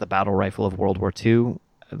believe, is the battle rifle of World War II,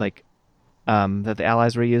 that the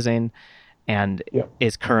Allies were using, and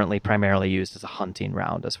is currently primarily used as a hunting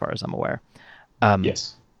round, as far as I'm aware.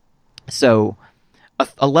 Yes. So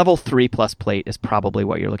a level 3+ plate is probably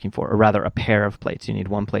what you're looking for, or rather a pair of plates. You need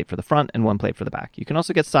one plate for the front and one plate for the back. You can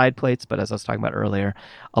also get side plates, but as I was talking about earlier,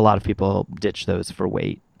 a lot of people ditch those for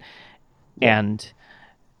weight. And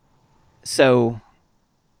so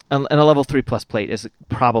a level 3+ plate is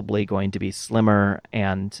probably going to be slimmer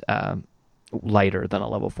and lighter than a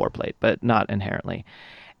level 4 plate, but not inherently.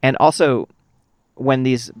 And also, when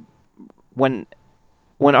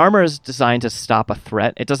armor is designed to stop a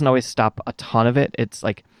threat, it doesn't always stop a ton of it. It's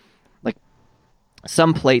like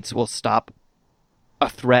some plates will stop a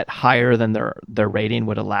threat higher than their rating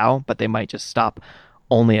would allow, but they might just stop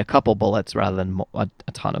only a couple bullets rather than a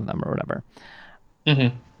ton of them or whatever.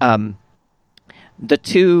 The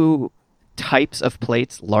two types of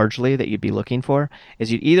plates largely that you'd be looking for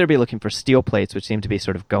is you'd either be looking for steel plates, which seem to be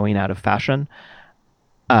sort of going out of fashion,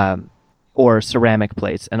 or ceramic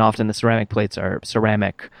plates. And often the ceramic plates are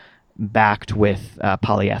ceramic backed with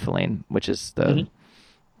polyethylene, which is the...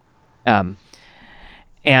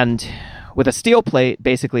 and with a steel plate,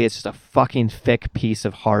 basically it's just a fucking thick piece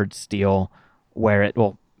of hard steel where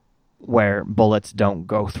bullets don't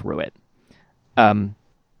go through it. And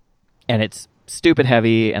it's stupid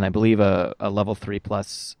heavy, and I believe a level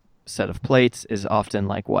 3+ set of plates is often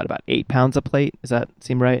like, about 8 pounds a plate? Does that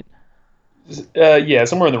seem right?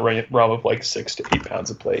 Somewhere in the realm of like 6 to 8 pounds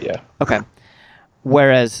a plate, yeah. Okay.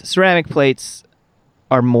 Whereas ceramic plates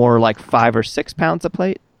are more like 5 or 6 pounds a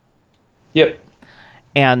plate? Yep.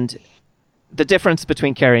 And the difference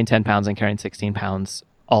between carrying 10 pounds and carrying 16 pounds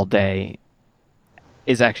all day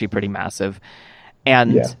is actually pretty massive.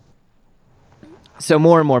 And so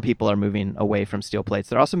more and more people are moving away from steel plates.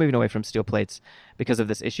 They're also moving away from steel plates because of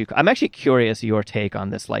this issue. I'm actually curious your take on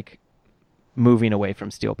this, like, moving away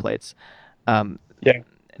from steel plates.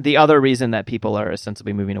 The other reason that people are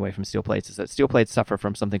ostensibly moving away from steel plates is that steel plates suffer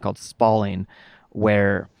from something called spalling,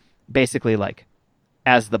 where basically, like,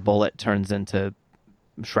 as the bullet turns into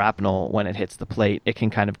shrapnel when it hits the plate, it can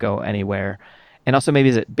kind of go anywhere. And also maybe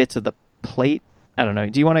is it bits of the plate? I don't know.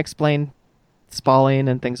 Do you want to explain spalling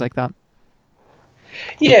and things like that?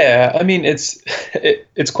 Yeah, I mean, it's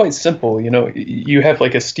quite simple. You know, you have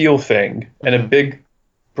like a steel thing, and a big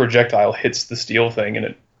projectile hits the steel thing, and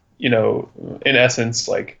it, you know, in essence,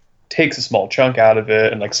 like takes a small chunk out of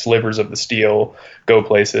it, and like slivers of the steel go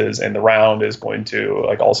places, and the round is going to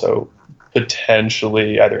like also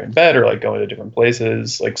potentially either embed or like go into different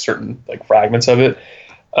places, like certain like fragments of it.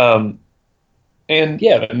 And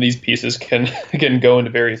these pieces can go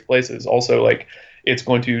into various places. Also, like it's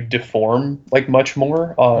going to deform like much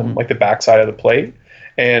more on like the backside of the plate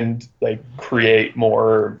and like create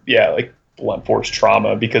more, like blunt force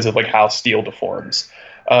trauma because of like how steel deforms.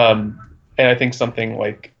 And I think something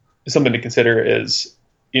to consider is,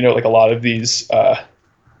 like a lot of these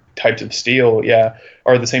types of steel,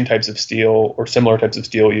 are the same types of steel or similar types of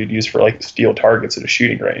steel you'd use for like steel targets at a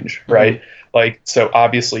shooting range, right? Like, so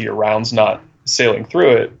obviously your round's not sailing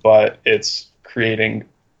through it, but it's creating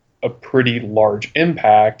a pretty large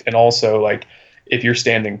impact. And also, like, if you're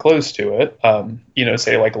standing close to it,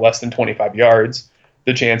 say like less than 25 yards,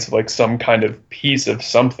 the chance of like some kind of piece of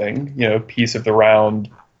something, piece of the round,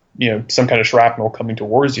 some kind of shrapnel coming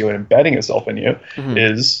towards you and embedding itself in you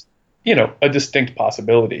is, a distinct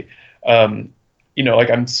possibility. Like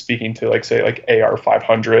I'm speaking to like, say like AR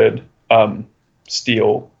 500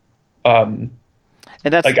 steel. And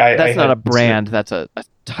that's like that's not a brand. That's a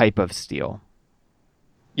type of steel.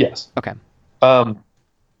 Yes. Okay.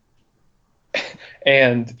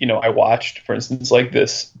 And, I watched, for instance, like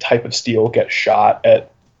this type of steel get shot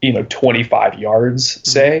at, 25 yards,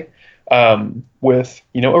 say, with,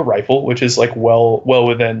 a rifle, which is like well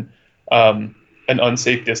within an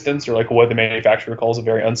unsafe distance, or like what the manufacturer calls a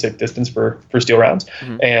very unsafe distance for steel rounds.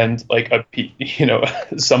 And like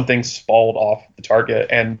something spalled off the target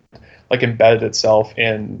and like embedded itself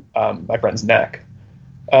in my friend's neck.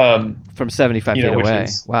 From 75 feet away.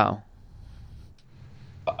 Wow.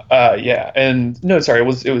 And no, sorry,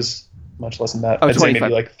 it was much less than that. Oh, I'd 25. say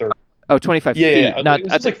maybe like 30. Oh, 25 feet. Yeah. Not,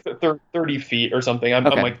 it was just like 30 feet or something.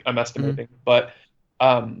 I'm estimating, but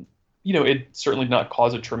it certainly did not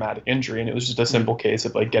cause a traumatic injury, and it was just a simple case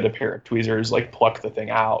of like get a pair of tweezers, like pluck the thing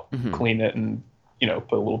out, clean it, and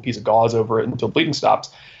put a little piece of gauze over it until bleeding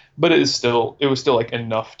stops. But it was still like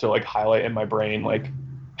enough to like highlight in my brain, like,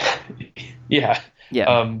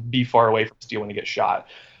 be far away from steel when you get shot.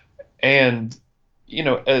 And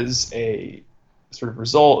as a sort of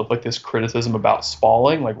result of like this criticism about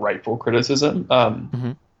spalling, like rightful criticism,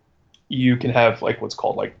 you can have like what's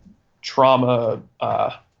called like trauma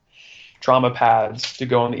pads to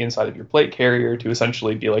go on the inside of your plate carrier to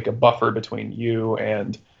essentially be like a buffer between you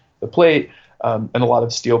and the plate. And a lot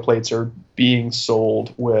of steel plates are being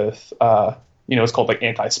sold with, it's called like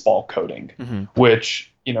anti-spall coating,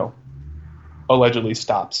 which, allegedly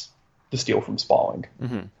stops the steel from spalling.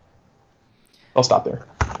 I'll stop there.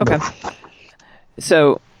 Okay.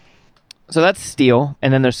 So that's steel,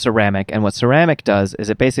 and then there's ceramic. And what ceramic does is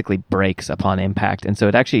it basically breaks upon impact. And so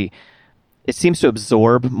it seems to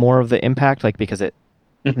absorb more of the impact, like because it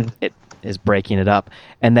is breaking it up.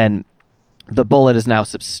 And then the bullet is now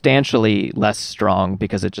substantially less strong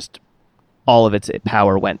because all of its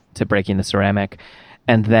power went to breaking the ceramic.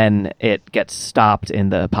 And then it gets stopped in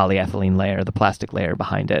the polyethylene layer, the plastic layer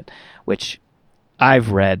behind it, which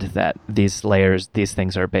I've read that these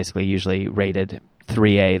things are basically usually rated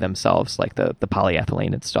 3A themselves, like the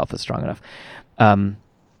polyethylene itself is strong enough.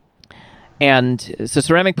 And so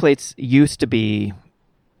ceramic plates used to be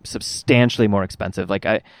substantially more expensive. Like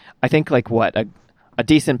I think like what a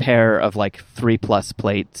decent pair of like 3+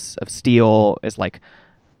 plates of steel is like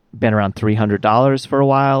been around $300 for a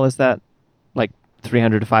while. Is that like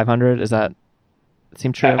 $300 to $500? Is that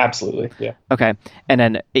seem true? Absolutely, yeah. Okay, and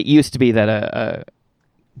then it used to be that a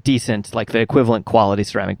decent, like the equivalent quality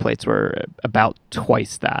ceramic plates were about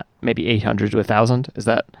twice that, maybe 800 to 1,000. Is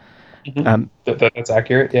that? That's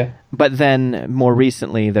accurate, yeah. But then more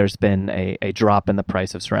recently, there's been a drop in the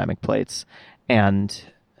price of ceramic plates, and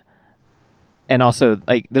also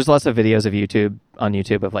like there's lots of videos on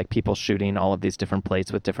YouTube of like people shooting all of these different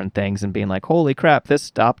plates with different things and being like, holy crap, this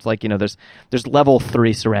stopped. Like, there's level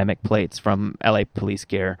 3 ceramic plates from LA Police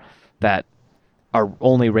Gear that are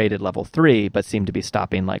only rated level 3, but seem to be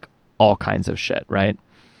stopping like all kinds of shit, right?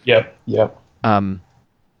 Yep.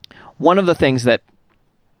 One of the things that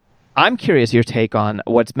I'm curious your take on,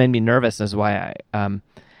 what's made me nervous is why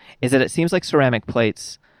is that it seems like ceramic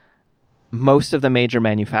plates, most of the major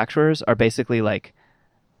manufacturers are basically like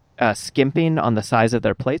skimping on the size of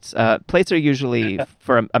their plates. Plates are usually,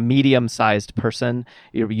 for a medium-sized person,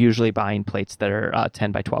 you're usually buying plates that are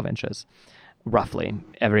 10 by 12 inches, roughly.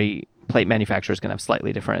 Every plate manufacturer is going to have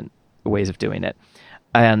slightly different ways of doing it.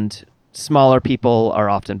 And smaller people are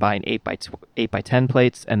often buying 8 by 10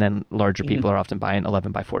 plates, and then larger people are often buying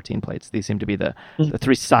 11 by 14 plates. These seem to be the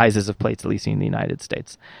 3 sizes of plates, at least in the United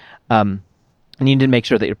States. And you need to make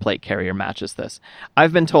sure that your plate carrier matches this.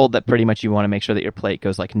 I've been told that pretty much you want to make sure that your plate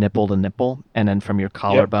goes like nipple to nipple, and then from your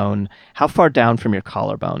collarbone. How far down from your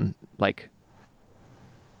collarbone? Like,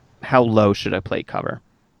 how low should a plate cover?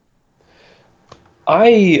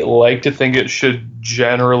 I like to think it should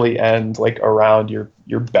generally end like around your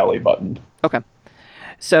belly button. Okay.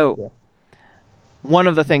 So one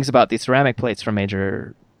of the things about these ceramic plates from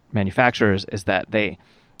major manufacturers is that they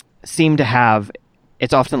seem to have,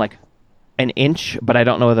 it's often like an inch, but I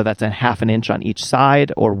don't know whether that's a half an inch on each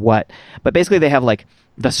side or what. But basically they have like,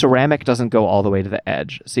 the ceramic doesn't go all the way to the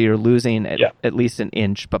edge. So you're losing at least an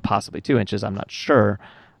inch, but possibly 2 inches, I'm not sure,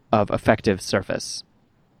 of effective surface.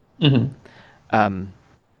 Mm-hmm.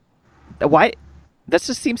 Why? That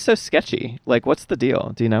just seems so sketchy. Like, what's the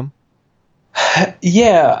deal? Do you know?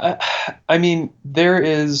 Yeah. I mean,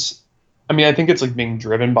 I think it's like being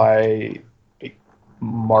driven by like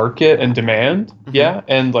market and demand. Mm-hmm. Yeah.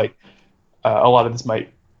 And like, a lot of this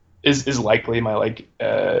is likely my like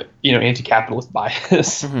anti-capitalist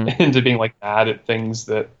bias into being like mad at things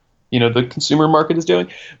that the consumer market is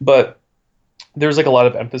doing. But there's like a lot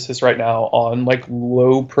of emphasis right now on like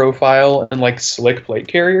low profile and like slick plate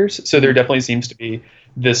carriers. So there definitely seems to be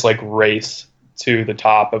this like race to the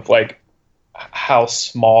top of like how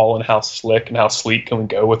small and how slick and how sleek can we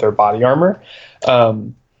go with our body armor.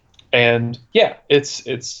 And yeah,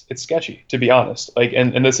 it's sketchy, to be honest. Like,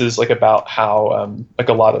 and this is like about how like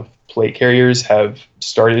a lot of plate carriers have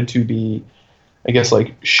started to be, I guess,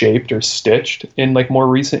 like shaped or stitched in like more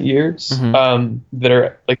recent years, that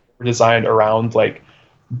are like designed around like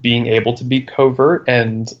being able to be covert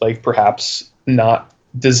and like perhaps not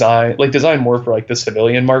designed more for like the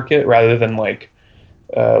civilian market rather than like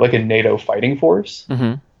a NATO fighting force.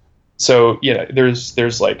 So,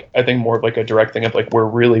 there's like, I think more of like a direct thing of like, we're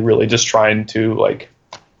really, really just trying to like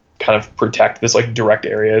kind of protect this like direct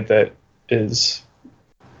area that is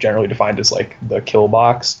generally defined as like the kill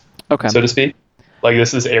box, so to speak. Like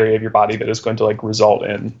this is area of your body that is going to like result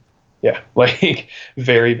in, like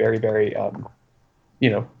very, very, very,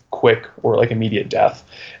 quick or like immediate death.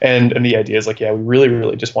 And the idea is like, we really,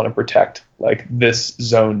 really just want to protect like this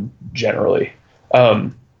zone generally.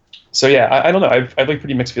 So yeah, I don't know. I've like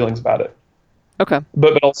pretty mixed feelings about it. Okay.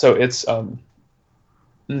 But also it's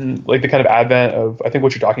like the kind of advent of, I think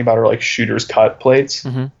what you're talking about are like shooters cut plates.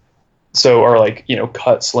 So are like,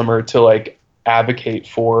 cut slimmer to like advocate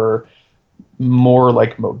for more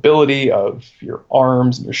like mobility of your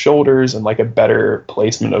arms and your shoulders and like a better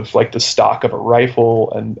placement of like the stock of a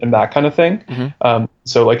rifle and that kind of thing.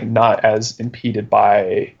 So like not as impeded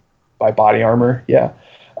by body armor. Yeah.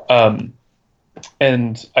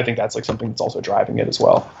 And I think that's like something that's also driving it as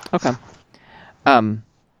well. Okay. And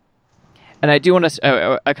I do want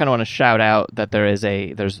to, I kind of want to shout out that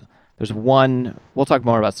there's one, we'll talk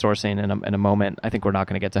more about sourcing in a moment. I think we're not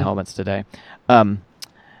going to get to helmets today.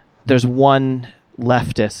 There's one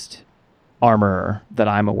leftist armorer that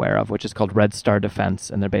I'm aware of, which is called Red Star Defense,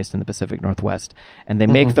 and they're based in the Pacific Northwest. And they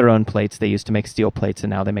make their own plates. They used to make steel plates, and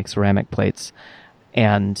now they make ceramic plates.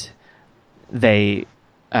 And they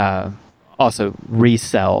also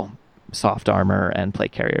resell soft armor and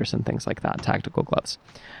plate carriers and things like that, tactical gloves.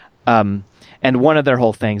 And one of their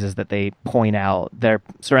whole things is that they point out their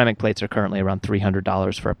ceramic plates are currently around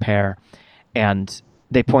 $300 for a pair. And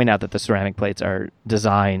they point out that the ceramic plates are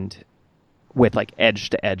designed with like edge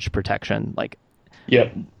to edge protection. Like,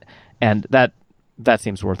 and that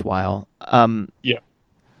seems worthwhile.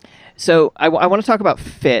 So I want to talk about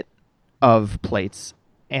fit of plates.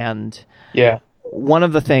 And one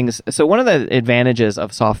of the advantages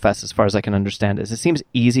of soft vests, as far as I can understand, is it seems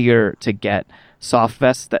easier to get soft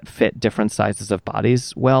vests that fit different sizes of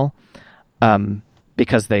bodies well,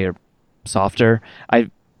 because they are softer.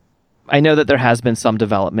 I know that there has been some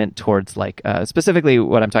development towards like, specifically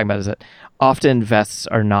what I'm talking about is that often vests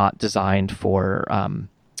are not designed for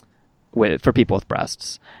people with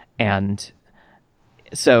breasts. And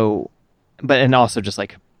so, and also just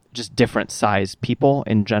different size people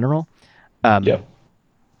in general.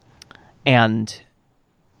 And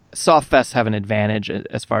soft vests have an advantage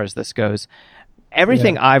as far as this goes.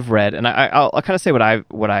 Everything I've read, and I'll kind of say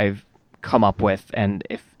what I've come up with, and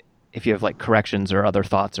if you have like corrections or other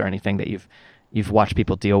thoughts or anything that you've watched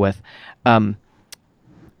people deal with, a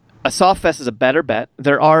soft vest is a better bet.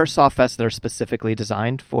 There are soft vests that are specifically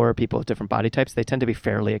designed for people with different body types. They tend to be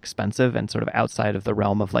fairly expensive and sort of outside of the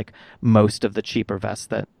realm of like most of the cheaper vests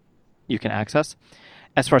that you can access.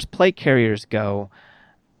 As far as plate carriers go,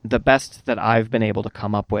 the best that I've been able to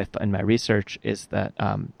come up with in my research is that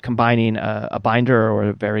combining a binder or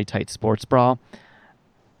a very tight sports bra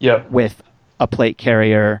with a plate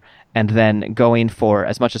carrier, and then going for,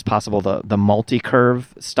 as much as possible, the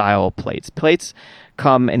multi-curve style plates. Plates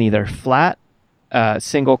come in either flat,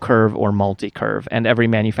 single curve, or multi-curve, and every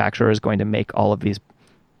manufacturer is going to make all of these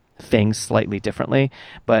things slightly differently.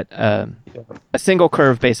 But a single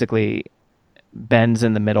curve basically bends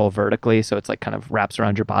in the middle vertically, so it's like kind of wraps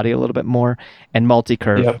around your body a little bit more, and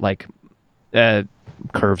multi-curve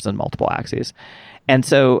curves on multiple axes. And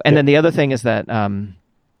so, and then the other thing is that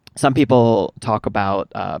some people talk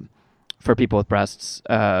about, for people with breasts,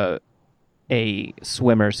 a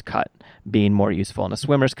swimmer's cut being more useful. And a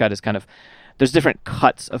swimmer's cut is kind of, there's different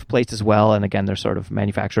cuts of plates as well. And again, they're sort of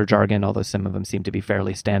manufacturer jargon, although some of them seem to be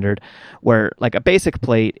fairly standard, where like a basic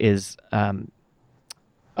plate is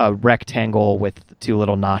a rectangle with two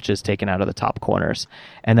little notches taken out of the top corners.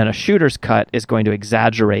 And then a shooter's cut is going to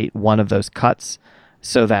exaggerate one of those cuts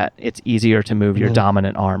so that it's easier to move your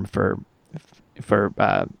dominant arm for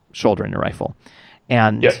shouldering a rifle.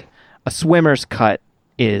 And a swimmer's cut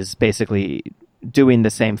is basically doing the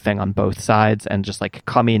same thing on both sides and just like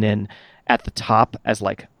coming in at the top as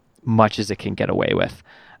like much as it can get away with.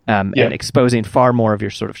 And exposing far more of your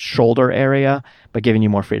sort of shoulder area, but giving you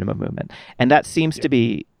more freedom of movement. And that seems to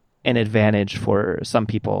be an advantage for some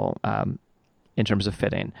people in terms of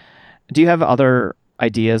fitting. Do you have other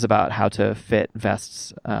ideas about how to fit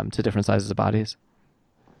vests to different sizes of bodies?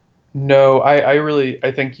 No,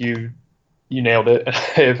 I think you nailed it.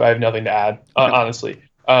 I have nothing to add, honestly.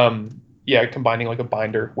 Combining like a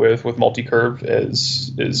binder with multi-curve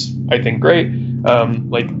is I think great.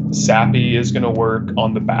 Like SAPI is going to work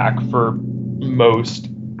on the back for most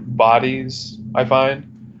bodies, I find.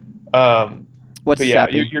 What's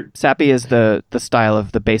SAPI? SAPI is the style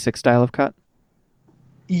of the basic style of cut.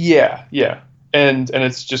 Yeah. And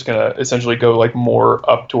it's just gonna essentially go like more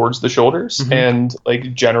up towards the shoulders, and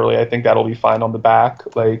like generally I think that'll be fine on the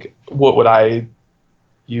back. Like what I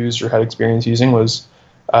used or had experience using was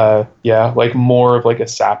like more of like a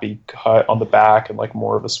SAPI cut on the back and like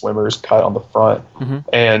more of a swimmer's cut on the front,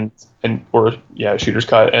 and shooter's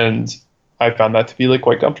cut, and I found that to be like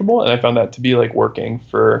quite comfortable, and I found that to be like working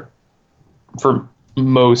for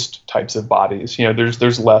most types of bodies. You know,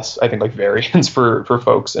 there's less, I think, like variance for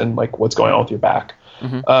folks and like what's going on with your back.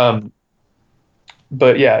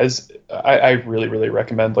 But yeah, I really, really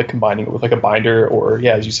recommend like combining it with like a binder or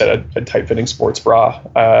as you said, a tight fitting sports bra.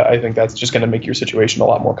 I think that's just going to make your situation a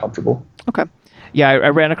lot more comfortable. Okay. Yeah. I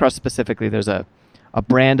ran across specifically, there's a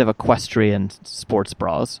brand of equestrian sports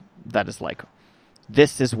bras that is like,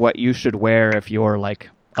 this is what you should wear if you're like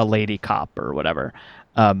a lady cop or whatever.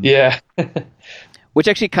 Which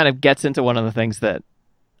actually kind of gets into one of the things that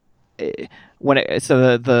do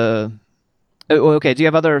you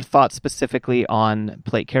have other thoughts specifically on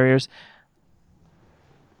plate carriers?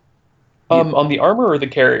 On the armor or the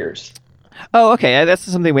carriers? Oh, okay. That's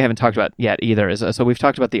something we haven't talked about yet either. So we've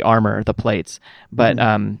talked about the armor, the plates, but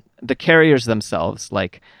the carriers themselves,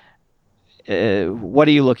 like, what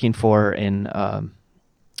are you looking for in a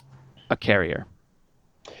carrier?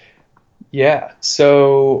 Yeah,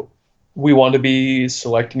 so we want to be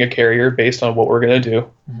selecting a carrier based on what we're going to do.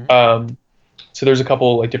 So there's a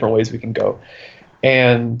couple like different ways we can go,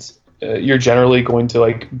 and you're generally going to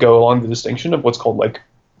like go along the distinction of what's called like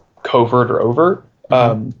covert or overt.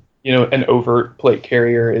 An overt plate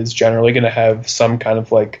carrier is generally going to have some kind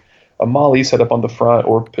of like a MOLLE set up on the front,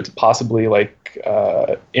 or possibly like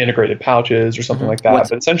integrated pouches or something like that.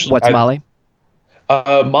 But essentially, what's MOLLE?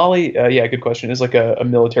 MOLLE, good question, is like a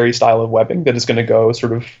military style of webbing that is going to go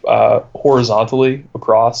sort of horizontally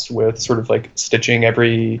across with sort of like stitching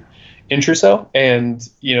every inch or so. And,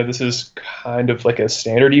 this is kind of like a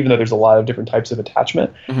standard, even though there's a lot of different types of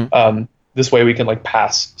attachment. This way we can like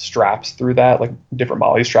pass straps through that, like different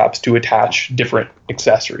MOLLE straps to attach different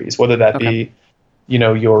accessories, whether that be,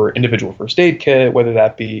 your individual first aid kit, whether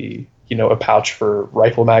that be, a pouch for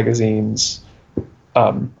rifle magazines.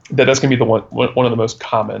 That's going to be the one of the most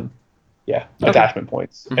common, attachment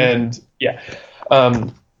points. And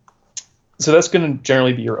so that's going to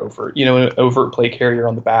generally be your overt. An overt plate carrier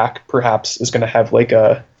on the back perhaps is going to have like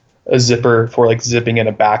a zipper for like zipping in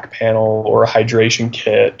a back panel, or a hydration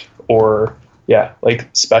kit, or like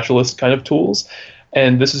specialist kind of tools.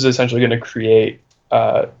 And this is essentially going to create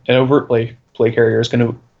an overt plate carrier is going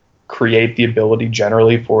to create the ability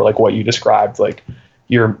generally for like what you described, like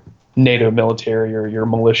your NATO military or your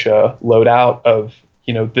militia loadout of,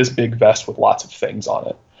 this big vest with lots of things on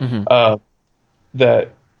it.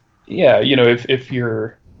 If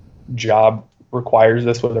your job requires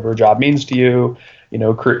this, whatever job means to you,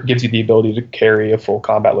 gives you the ability to carry a full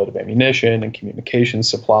combat load of ammunition and communication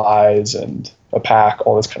supplies and a pack,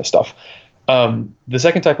 all this kind of stuff. The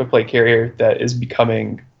second type of plate carrier that is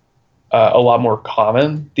becoming a lot more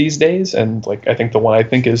common these days, and like I think the one I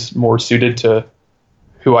think is more suited to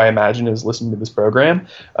who I imagine is listening to this program,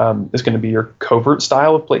 is going to be your covert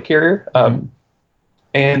style of plate carrier.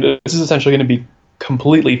 And this is essentially going to be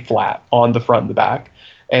completely flat on the front and the back,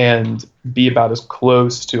 and be about as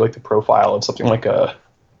close to like the profile of something like a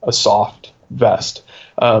soft vest.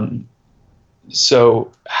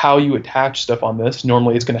 So how you attach stuff on this,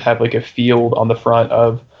 normally it's going to have like a field on the front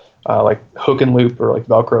of like hook and loop or like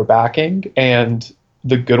Velcro backing, and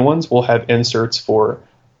the good ones will have inserts for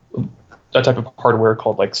a type of hardware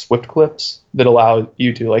called like Swift clips that allow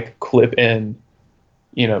you to like clip in,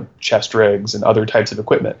 chest rigs and other types of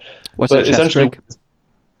equipment. What's a chest rig?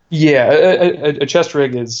 Yeah, a chest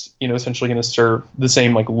rig is, essentially going to serve the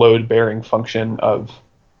same like load bearing function of,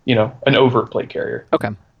 an overt plate carrier. Okay.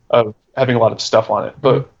 Of having a lot of stuff on it.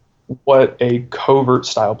 But what a covert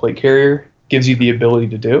style plate carrier gives you the ability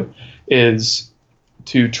to do is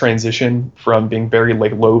to transition from being very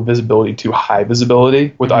like low visibility to high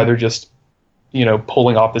visibility with either just,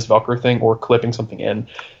 pulling off this Velcro thing or clipping something in.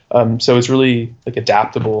 So it's really like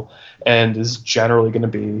adaptable and is generally going to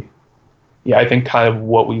be, I think kind of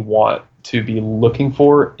what we want to be looking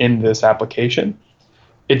for in this application.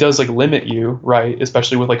 It does like limit you, right?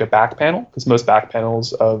 Especially with like a back panel, because most back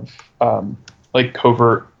panels of like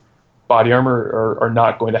covert body armor are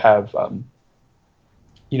not going to have,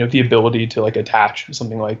 the ability to like attach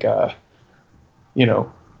something like, a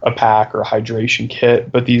pack or a hydration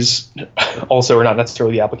kit. But these also are not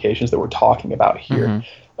necessarily the applications that we're talking about here.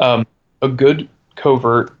 A good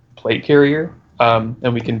covert plate carrier,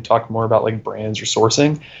 and we can talk more about like brands or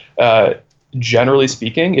sourcing. Generally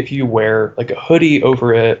speaking, if you wear like a hoodie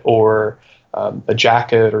over it or a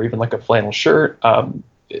jacket or even like a flannel shirt,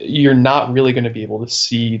 you're not really going to be able to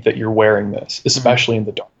see that you're wearing this, especially in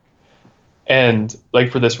the dark. And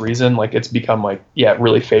like for this reason, like it's become like,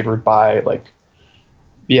 really favored by like,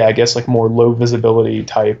 I guess like more low visibility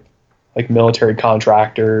type, like military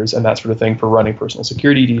contractors and that sort of thing for running personal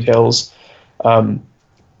security details.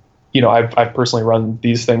 I've personally run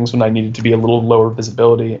these things when I needed to be a little lower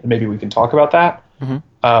visibility, and maybe we can talk about that.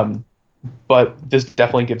 But this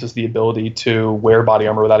definitely gives us the ability to wear body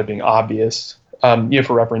armor without it being obvious.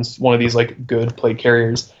 For reference, one of these like good plate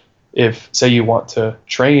carriers, if say you want to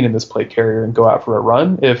train in this plate carrier and go out for a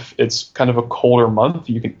run, if it's kind of a colder month,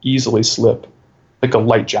 you can easily slip like a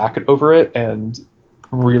light jacket over it and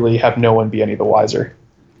really have no one be any the wiser.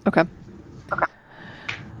 Okay.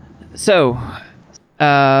 So,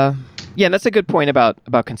 that's a good point about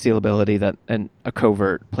concealability, that a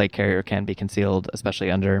covert plate carrier can be concealed,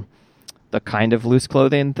 especially under the kind of loose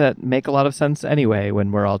clothing that make a lot of sense anyway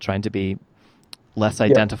when we're all trying to be less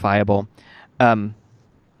identifiable. One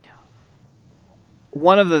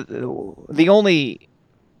of the only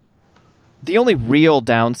real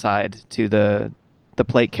downside to the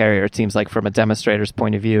plate carrier, it seems like from a demonstrator's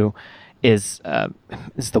point of view, is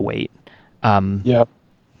the weight.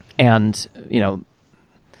 And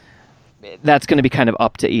that's going to be kind of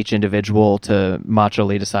up to each individual to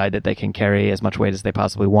machily decide that they can carry as much weight as they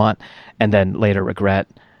possibly want, and then later regret.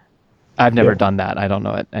 I've never done that. I don't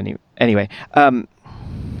know it anyway. I'm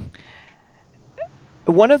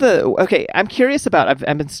curious about,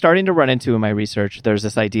 I've been starting to run into in my research, there's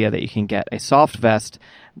this idea that you can get a soft vest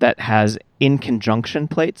that has in conjunction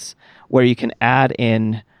plates where you can add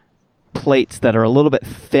in plates that are a little bit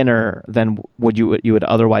thinner than what you would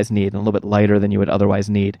otherwise need, and a little bit lighter than you would otherwise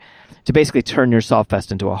need, to basically turn your soft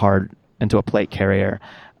vest into a plate carrier,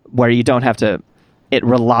 where you don't have to, it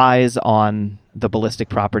relies on the ballistic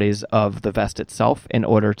properties of the vest itself in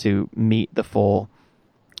order to meet the full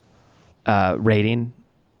rating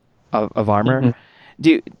of armor.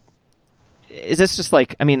 Is this just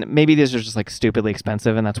like, maybe these are just like stupidly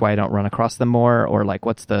expensive and that's why I don't run across them more, or like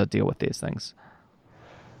what's the deal with these things?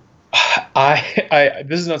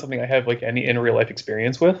 This is not something I have like any in real life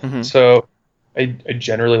experience with. So I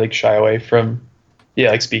generally like shy away from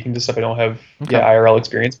like speaking to stuff I don't have IRL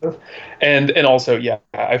experience with. And also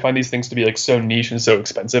I find these things to be like so niche and so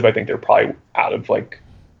expensive. I think they're probably out of like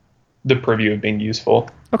the purview of being useful.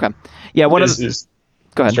 Okay. Yeah, go ahead.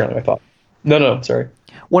 Certainly my thought. No, sorry.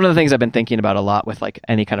 One of the things I've been thinking about a lot with like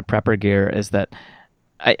any kind of prepper gear is that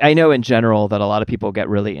I know in general that a lot of people get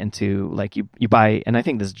really into like you buy, and I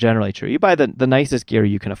think this is generally true, you buy the nicest gear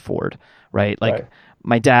you can afford, right? Like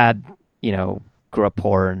my dad, grew up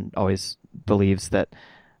poor and always believes that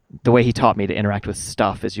the way he taught me to interact with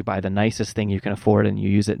stuff is you buy the nicest thing you can afford and you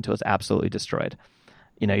use it until it's absolutely destroyed.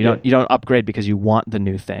 You don't upgrade because you want the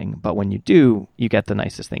new thing, but when you do, you get the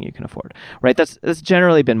nicest thing you can afford, right? That's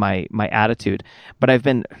generally been my attitude. But I've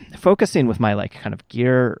been focusing with my like kind of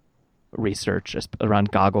gear research just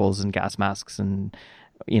around goggles and gas masks and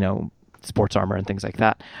sports armor and things like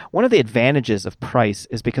that. One of the advantages of price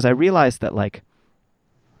is because I realized that like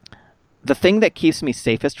the thing that keeps me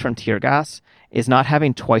safest from tear gas is not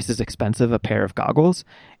having twice as expensive a pair of goggles,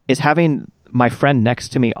 is having my friend next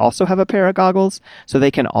to me also have a pair of goggles so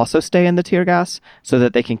they can also stay in the tear gas so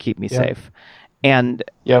that they can keep me safe. And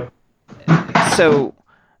so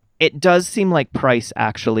it does seem like price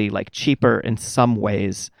actually, like cheaper in some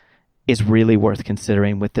ways, is really worth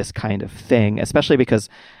considering with this kind of thing, especially because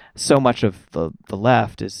so much of the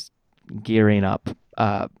left is gearing up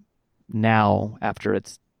now after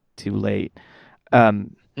it's too late.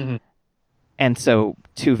 Mm-hmm. And so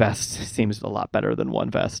 2 vests seems a lot better than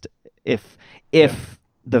 1 vest if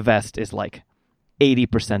the vest is like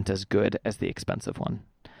 80% as good as the expensive one.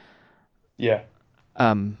 Yeah.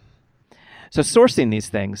 So sourcing these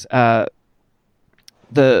things,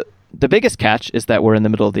 the biggest catch is that we're in the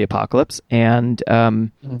middle of the apocalypse, and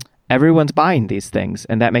everyone's buying these things,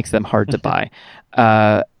 and that makes them hard to buy.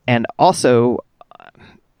 And also,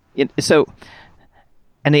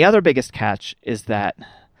 and the other biggest catch is that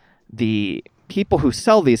the people who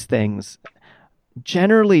sell these things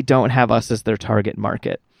generally don't have us as their target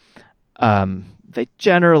market. They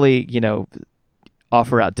generally,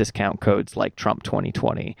 offer out discount codes like Trump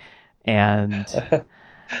 2020 and sell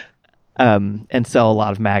a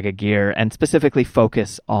lot of MAGA gear, and specifically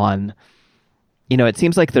focus on, it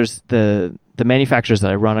seems like there's the manufacturers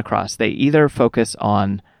that I run across, they either focus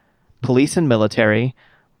on police and military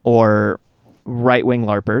or right-wing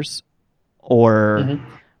LARPers or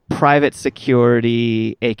private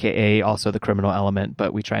security, aka also the criminal element,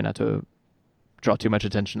 but we try not to draw too much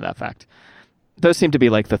attention to that fact. Those seem to be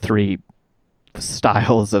like the 3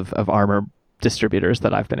 styles of armor distributors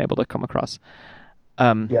that I've been able to come across.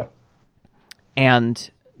 Yeah.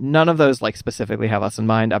 And none of those like specifically have us in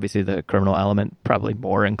mind. Obviously the criminal element probably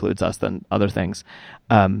more includes us than other things.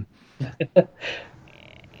 Yeah.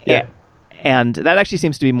 And that actually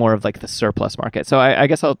seems to be more of like the surplus market. So I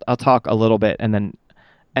guess I'll talk a little bit and then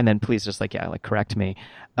please just correct me.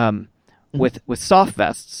 With soft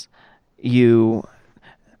vests,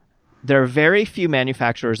 there are very few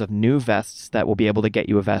manufacturers of new vests that will be able to get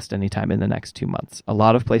you a vest anytime in the next 2 months. A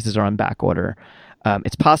lot of places are on back order.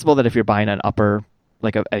 It's possible that if you're buying an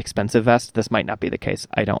expensive vest, this might not be the case.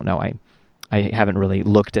 I don't know. I haven't really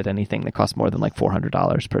looked at anything that costs more than like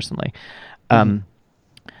 $400 personally.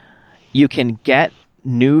 You can get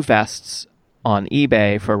new vests on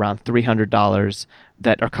eBay for around $300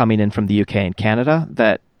 that are coming in from the UK and Canada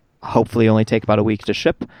that hopefully only take about a week to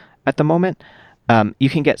ship at the moment. You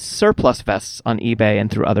can get surplus vests on eBay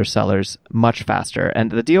and through other sellers much faster.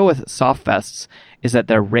 And the deal with soft vests is that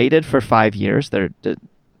they're rated for 5 years. They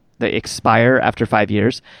expire after 5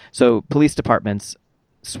 years. So police departments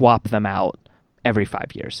swap them out every 5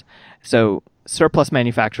 years. So surplus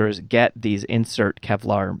manufacturers get these insert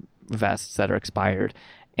Kevlar vests that are expired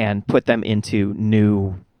and put them into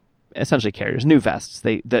new, essentially carriers, new vests.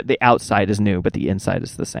 The outside is new, but the inside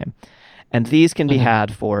is the same. And these can be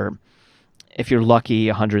had for, if you're lucky,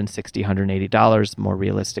 $160, $180, more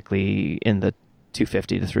realistically in the $250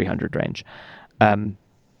 to $300 range.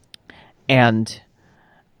 And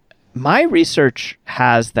my research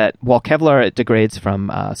has that while Kevlar, it degrades from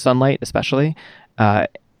sunlight especially,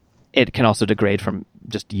 it can also degrade from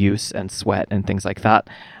just use and sweat and things like that.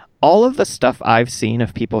 All of the stuff I've seen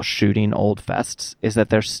of people shooting old vests is that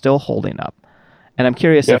they're still holding up. And I'm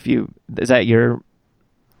curious if is that your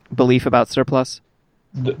belief about surplus?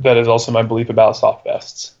 That is also my belief about soft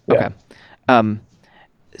vests. Yeah. Okay.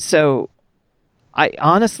 So I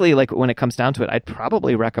honestly, when it comes down to it, I'd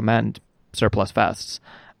probably recommend surplus vests.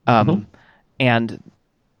 And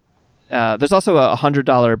there's also a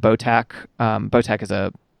 $100 Bowtac. Bowtac is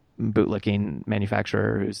a bootlicking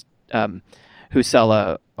manufacturer who sell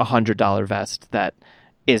a $100 vest that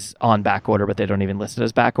is on back order, but they don't even list it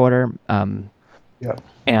as back order. And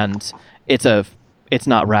it's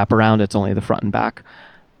not wraparound; it's only the front and back.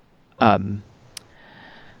 And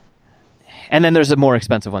then there's the more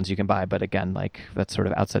expensive ones you can buy, but again, that's sort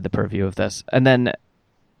of outside the purview of this. And then,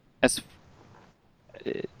 is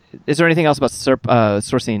there anything else about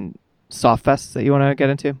sourcing soft vests that you want to get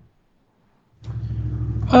into?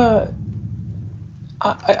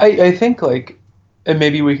 I think and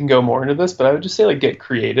maybe we can go more into this, but I would just say get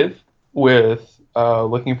creative with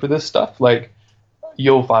looking for this stuff.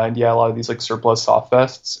 You'll find a lot of these surplus soft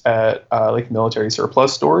vests at military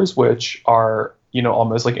surplus stores, which are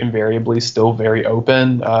almost invariably still very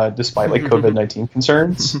open despite COVID-19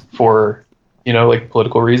 concerns for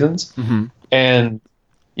political reasons. And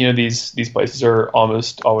these places are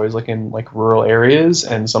almost always in rural areas,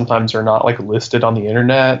 and sometimes are not listed on the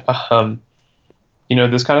internet,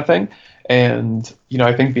 this kind of thing. And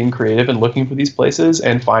I think being creative and looking for these places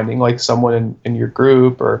and finding someone in your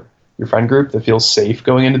group or your friend group that feels safe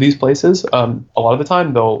going into these places, a lot of the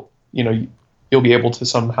time you'll be able to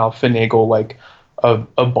somehow finagle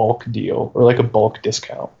a bulk deal or a bulk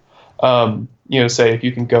discount. Say if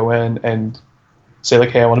you can go in and say like,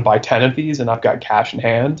 hey, I want to buy 10 of these and I've got cash in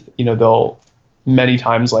hand, they'll many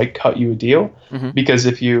times like cut you a deal, because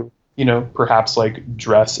if you, perhaps like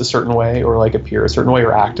dress a certain way or like appear a certain way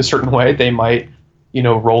or act a certain way, they might,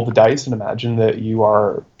 roll the dice and imagine that you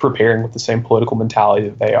are preparing with the same political mentality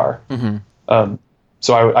that they are.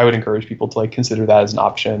 So I would encourage people to like consider that as an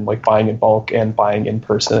option, like buying in bulk and buying in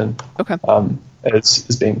person. Okay.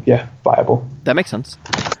 As being, viable. That makes sense.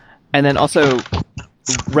 And then also,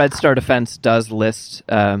 Red Star Defense does list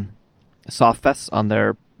SoftFests on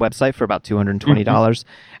their website for about $220.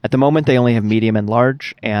 At the moment, they only have medium and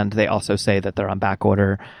large, and they also say that they're on back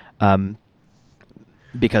order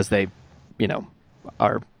because they,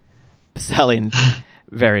 are selling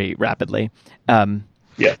very rapidly. And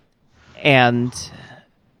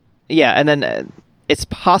then it's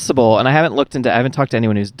possible, and I haven't talked to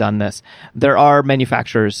anyone who's done this. There are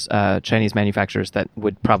manufacturers, Chinese manufacturers, that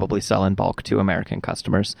would probably sell in bulk to American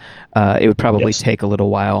customers. It would probably take a little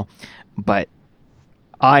while, but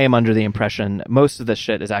I am under the impression most of this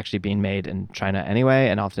shit is actually being made in China anyway,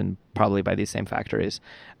 and often probably by these same factories.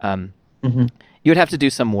 You would have to do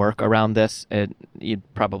some work around this. You'd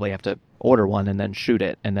probably have to order one and then shoot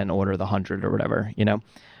it, and then order the 100 or whatever,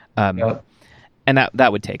 And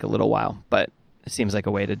that would take a little while, but it seems like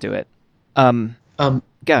a way to do it. Yeah, go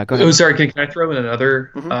ahead. Oh, sorry. Can I throw in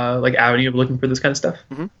another like avenue of looking for this kind of stuff?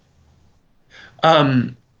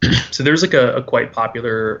 So there's like a quite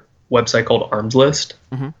popular website called Arms List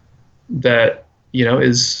that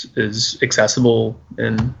is accessible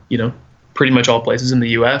in pretty much all places in the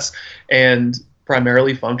U.S. and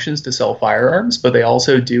primarily functions to sell firearms, but they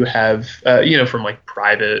also do have from like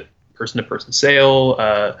private person-to-person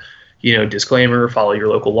sale. Disclaimer, follow your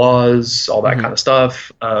local laws, all that kind of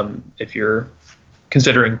stuff, if you're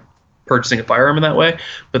considering purchasing a firearm in that way.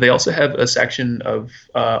 But they also have a section of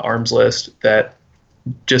Arms List that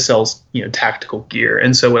just sells, tactical gear.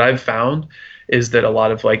 And so what I've found is that a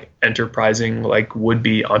lot of like enterprising, like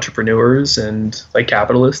would-be entrepreneurs and like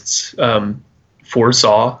capitalists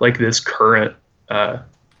foresaw like this current,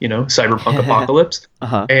 cyberpunk apocalypse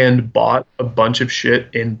and bought a bunch of shit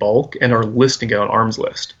in bulk and are listing it on Arms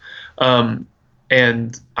List.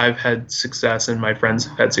 And I've had success, and my friends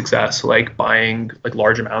have had success, like buying like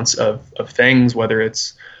large amounts of things, whether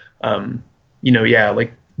it's,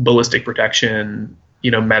 like ballistic protection,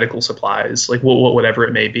 medical supplies, like whatever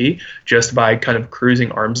it may be, just by kind of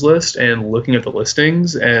cruising Arms List and looking at the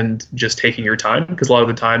listings and just taking your time. Because a lot of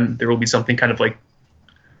the time there will be something kind of like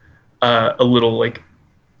a little like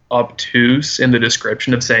obtuse in the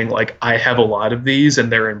description of saying like, I have a lot of these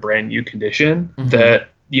and they're in brand new condition that,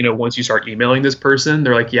 once you start emailing this person,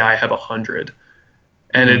 they're like, yeah, I have 100.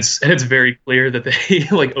 And it's very clear that they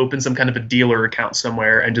like opened some kind of a dealer account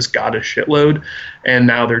somewhere and just got a shitload. And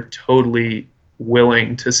now they're totally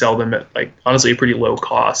willing to sell them at like, honestly, a pretty low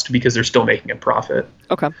cost because they're still making a profit.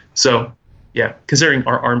 Okay. So yeah, considering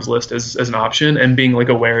our Arms List as an option and being like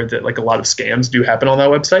aware that like a lot of scams do happen on that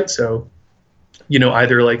website. So,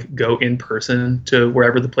 either like go in person to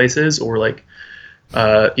wherever the place is, or like,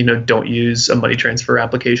 don't use a money transfer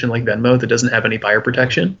application like Venmo that doesn't have any buyer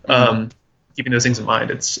protection. Keeping those things in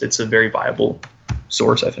mind, it's a very viable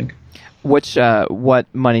source, I think. What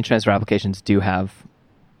money transfer applications do have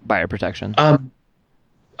buyer protection?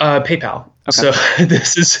 PayPal. Okay. So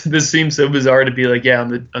this seems so bizarre to be like,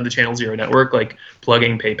 on the Channel Zero network, like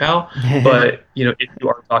plugging PayPal. But if you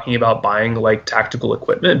are talking about buying like tactical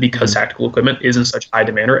equipment, because tactical equipment is in such high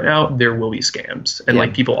demand right now, there will be scams, and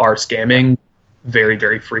like people are scamming very,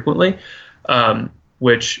 very frequently,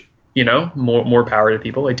 which, more power to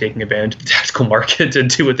people, like taking advantage of the tactical market to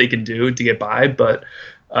do what they can do to get by, but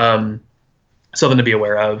something to be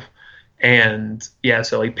aware of. And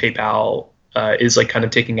so like PayPal is like kind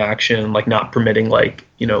of taking action, like not permitting like,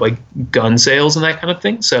 like gun sales and that kind of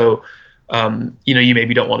thing. So, you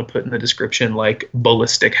maybe don't want to put in the description like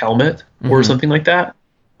ballistic helmet or something like that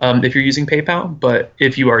if you're using PayPal. But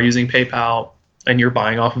if you are using PayPal and you're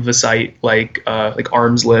buying off of a site like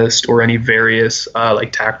Arms List or any various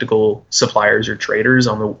like tactical suppliers or traders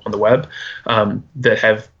on the web that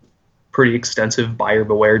have pretty extensive buyer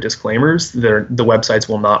beware disclaimers, the websites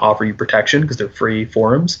will not offer you protection because they're free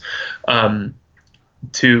forums.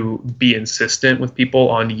 To be insistent with people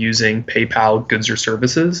on using PayPal goods or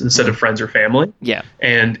services instead of friends or family. Yeah.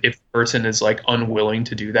 And if the person is like unwilling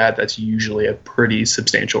to do that, that's usually a pretty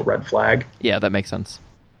substantial red flag. Yeah, that makes sense.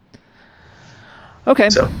 Okay.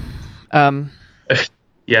 So, not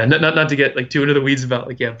to get like too into the weeds about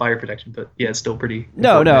like buyer protection, but it's still pretty.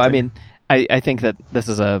 No. I mean, I think that this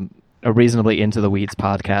is a reasonably into the weeds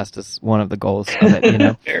podcast is one of the goals of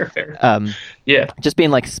it. Fair. Just being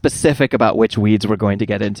like specific about which weeds we're going to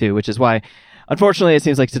get into, which is why unfortunately, it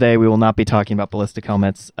seems like today we will not be talking about ballistic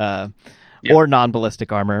helmets or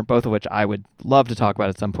non-ballistic armor, both of which I would love to talk about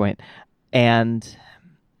at some point. And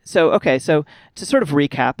so to sort of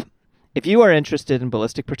recap, if you are interested in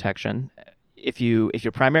ballistic protection, if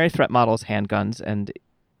your primary threat model is handguns and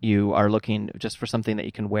you are looking just for something that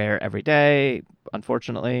you can wear every day,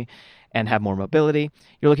 unfortunately, and have more mobility,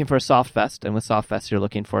 you're looking for a soft vest, and with soft vests, you're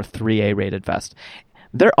looking for a 3A rated vest.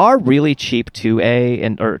 There are really cheap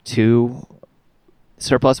 2A or 2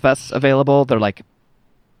 surplus vests available. They're like,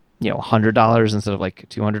 $100 instead of like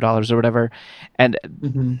 $200 or whatever. And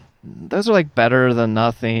those are like better than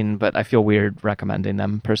nothing, but I feel weird recommending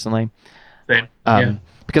them personally. Same.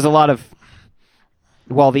 Because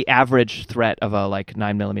while the average threat of a like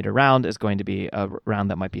 9mm round is going to be a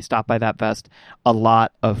round that might be stopped by that vest, a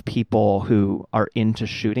lot of people who are into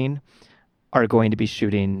shooting are going to be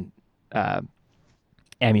shooting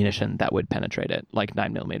ammunition that would penetrate it, like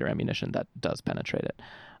 9mm ammunition that does penetrate it.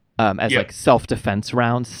 Like self-defense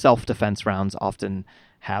rounds. Self-defense rounds often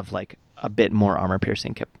have like a bit more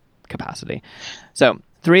armor-piercing capacity. So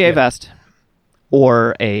 3A vest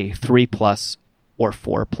or a 3+ or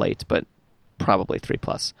 4 plate, but probably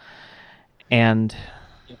 3+. And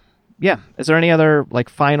is there any other like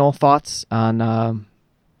final thoughts on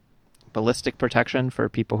ballistic protection for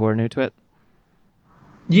people who are new to it?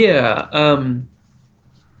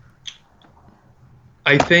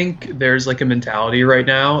 I think there's like a mentality right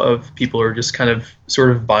now of people are just kind of sort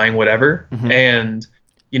of buying whatever. And,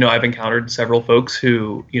 I've encountered several folks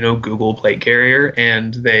who, Google plate carrier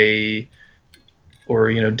and or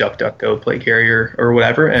DuckDuckGo plate carrier or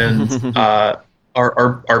whatever, and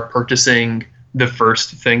are purchasing the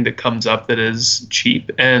first thing that comes up that is cheap.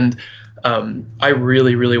 And I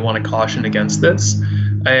really, really want to caution against this.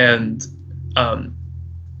 And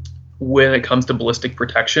when it comes to ballistic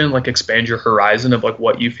protection, like expand your horizon of like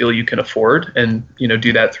what you feel you can afford, and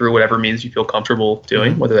do that through whatever means you feel comfortable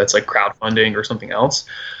doing, whether that's like crowdfunding or something else.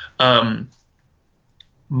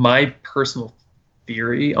 My personal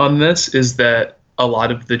theory on this is that a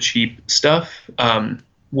lot of the cheap stuff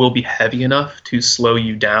will be heavy enough to slow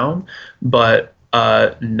you down, but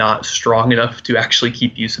not strong enough to actually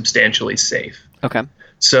keep you substantially safe. Okay.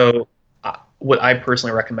 So what I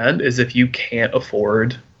personally recommend is if you can't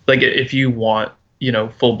afford, like if you want,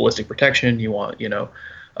 full ballistic protection, you want,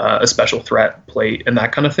 a special threat plate and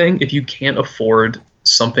that kind of thing. If you can't afford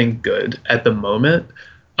something good at the moment,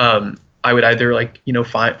 I would either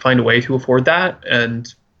find a way to afford that,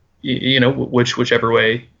 and whichever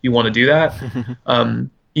way you want to do that.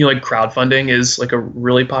 Like crowdfunding is like a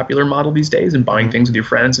really popular model these days, and buying things with your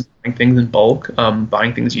friends and buying things in bulk,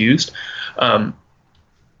 buying things used. And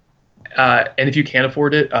if you can't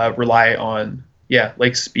afford it, rely on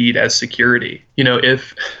like speed as security.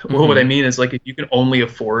 What I mean is like if you can only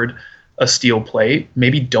afford a steel plate,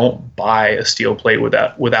 maybe don't buy a steel plate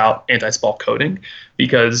without anti-spall coating,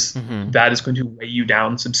 because that is going to weigh you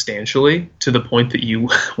down substantially to the point that you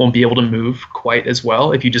won't be able to move quite as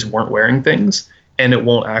well if you just weren't wearing things, and it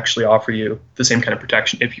won't actually offer you the same kind of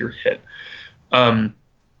protection if you're hit.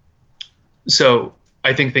 So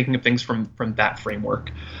I think thinking of things from that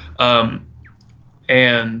framework,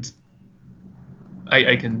 and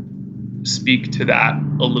I can speak to that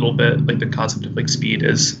a little bit, like the concept of like speed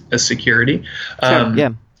as security.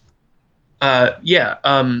 Sure,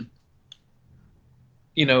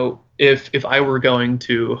 if I were going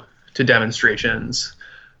to demonstrations,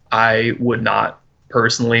 I would not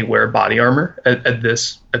personally wear body armor at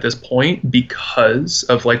this point, because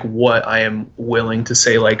of like what I am willing to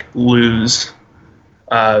say like lose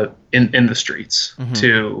in the streets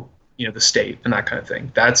to the state and that kind of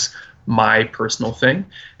thing. That's my personal thing,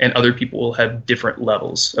 and other people will have different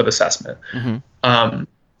levels of assessment.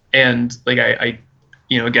 And like I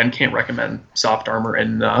again, can't recommend soft armor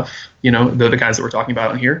enough. The guys that we're talking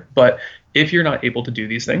about in here. But if you're not able to do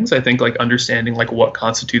these things, I think like understanding like what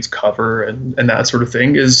constitutes cover and that sort of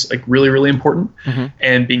thing is like really, really important.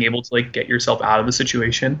 And being able to like get yourself out of the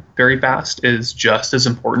situation very fast is just as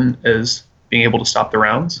important as being able to stop the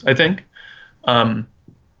rounds, I think.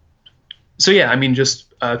 Just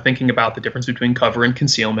thinking about the difference between cover and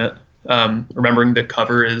concealment, remembering that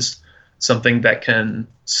cover is something that can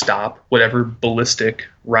stop whatever ballistic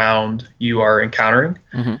round you are encountering.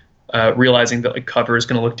 Realizing that like cover is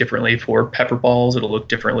going to look differently for pepper balls, it'll look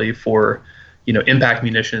differently for impact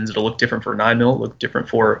munitions, it'll look different for 9mm, it'll look different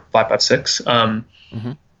for 5.56,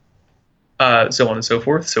 so on and so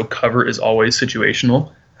forth. So cover is always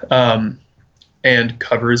situational. And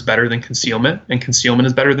cover is better than concealment, and concealment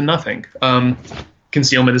is better than nothing.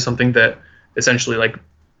 Concealment is something that essentially like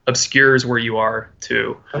obscures where you are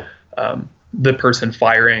to the person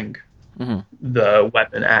firing the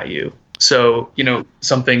weapon at you. So,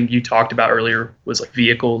 something you talked about earlier was like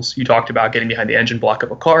vehicles. You talked about getting behind the engine block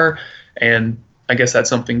of a car. And I guess that's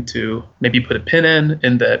something to maybe put a pin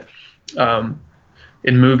in that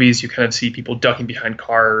in movies, you kind of see people ducking behind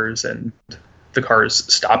cars and the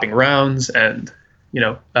cars stopping rounds. And,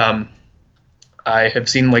 I have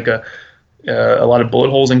seen like a lot of bullet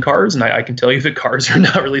holes in cars, and I can tell you that cars are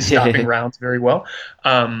not really stopping rounds very well.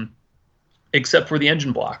 Except for the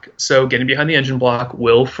engine block. So getting behind the engine block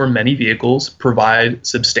will, for many vehicles, provide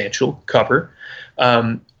substantial cover.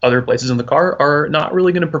 Other places in the car are not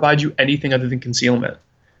really going to provide you anything other than concealment.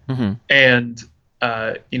 And,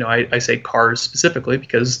 I say cars specifically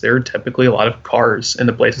because there are typically a lot of cars in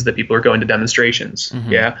the places that people are going to demonstrations.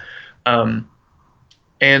 Yeah.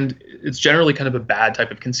 And it's generally kind of a bad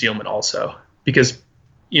type of concealment also because,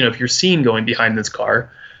 if you're seen going behind this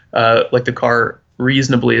car, like the car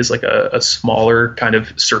reasonably is like a smaller kind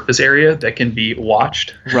of surface area that can be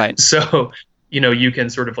watched. Right. So, you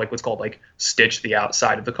can sort of like what's called like stitch the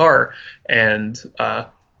outside of the car and,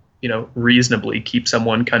 reasonably keep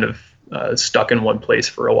someone kind of stuck in one place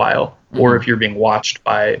for a while. Or if you're being watched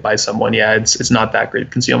by someone, it's not that great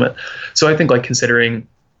of concealment. So I think like considering,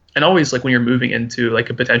 and always like when you're moving into like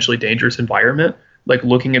a potentially dangerous environment, like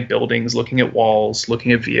looking at buildings, looking at walls,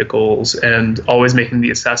 looking at vehicles, and always making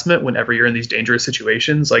the assessment whenever you're in these dangerous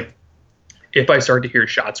situations, like if I start to hear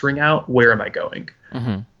shots ring out, where am I going?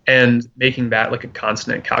 And making that like a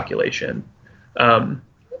constant calculation, and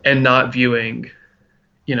not viewing,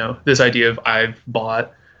 this idea of I've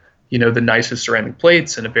bought, the nicest ceramic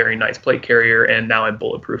plates and a very nice plate carrier, and now I'm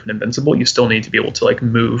bulletproof and invincible. You still need to be able to like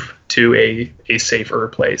move to a safer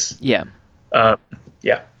place. Yeah.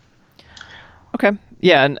 Yeah. Okay.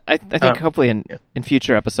 Yeah, and I think hopefully in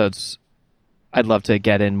future episodes, I'd love to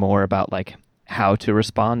get in more about like how to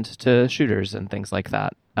respond to shooters and things like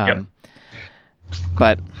that.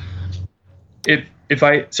 But if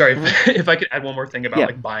I could add one more thing about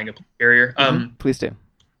like buying a carrier, please do.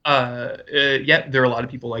 There are a lot of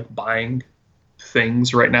people like buying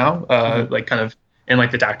things right now, like kind of in like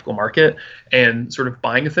the tactical market, and sort of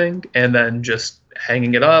buying a thing and then just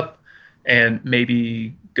hanging it up and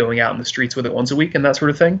maybe going out in the streets with it once a week and that sort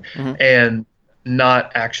of thing, and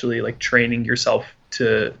not actually like training yourself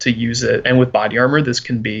to use it. And with body armor, this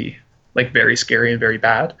can be like very scary and very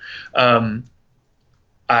bad.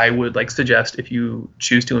 I would like suggest if you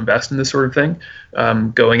choose to invest in this sort of thing,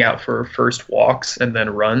 going out for first walks and then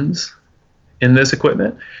runs in this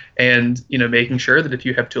equipment, and making sure that if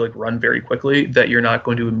you have to like run very quickly, that you're not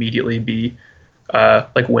going to immediately be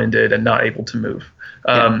like winded and not able to move.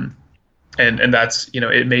 And that's,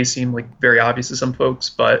 it may seem like very obvious to some folks,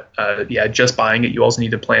 but just buying it, you also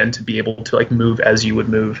need to plan to be able to like move as you would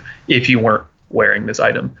move if you weren't wearing this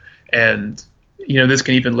item. And, this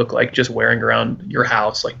can even look like just wearing around your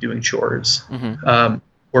house, like doing chores,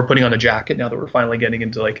 or putting on a jacket now that we're finally getting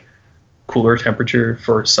into like cooler temperature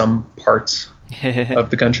for some parts of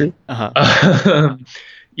the country.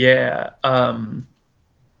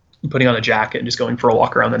 Putting on a jacket and just going for a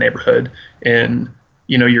walk around the neighborhood in,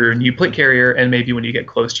 your new plate carrier, and maybe when you get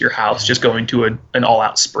close to your house, just going to an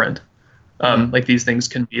all-out sprint. Like these things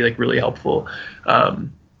can be like really helpful.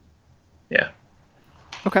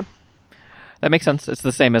 Okay. That makes sense. It's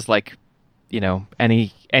the same as like,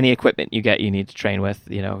 any equipment you get, you need to train with.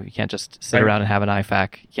 You can't just sit around and have an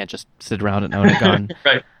IFAK. You can't just sit around and own a gun.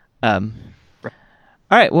 Right. All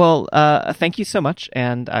right. Well, thank you so much,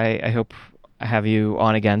 and I hope I have you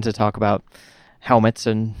on again to talk about helmets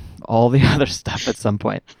and all the other stuff at some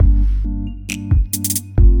point.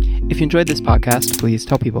 If you enjoyed this podcast, please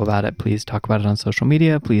tell people about it. Please talk about it on social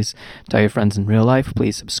media. Please tell your friends in real life.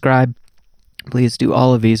 Please subscribe. Please do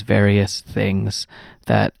all of these various things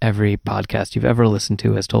that every podcast you've ever listened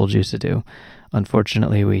to has told you to do.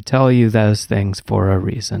 Unfortunately, we tell you those things for a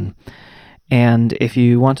reason. And if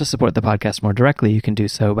you want to support the podcast more directly, you can do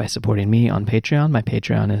so by supporting me on Patreon. My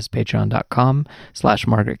Patreon is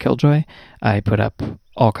patreon.com/Margaret Killjoy. I put up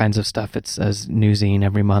all kinds of stuff. It's a newsine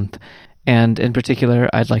every month. And in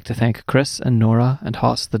particular, I'd like to thank Chris and Nora and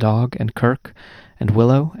Hoss the dog and Kirk and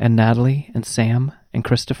Willow and Natalie and Sam and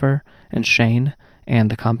Christopher and Shane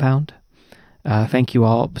and The Compound. Thank you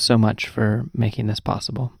all so much for making this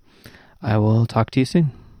possible. I will talk to you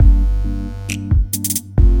soon.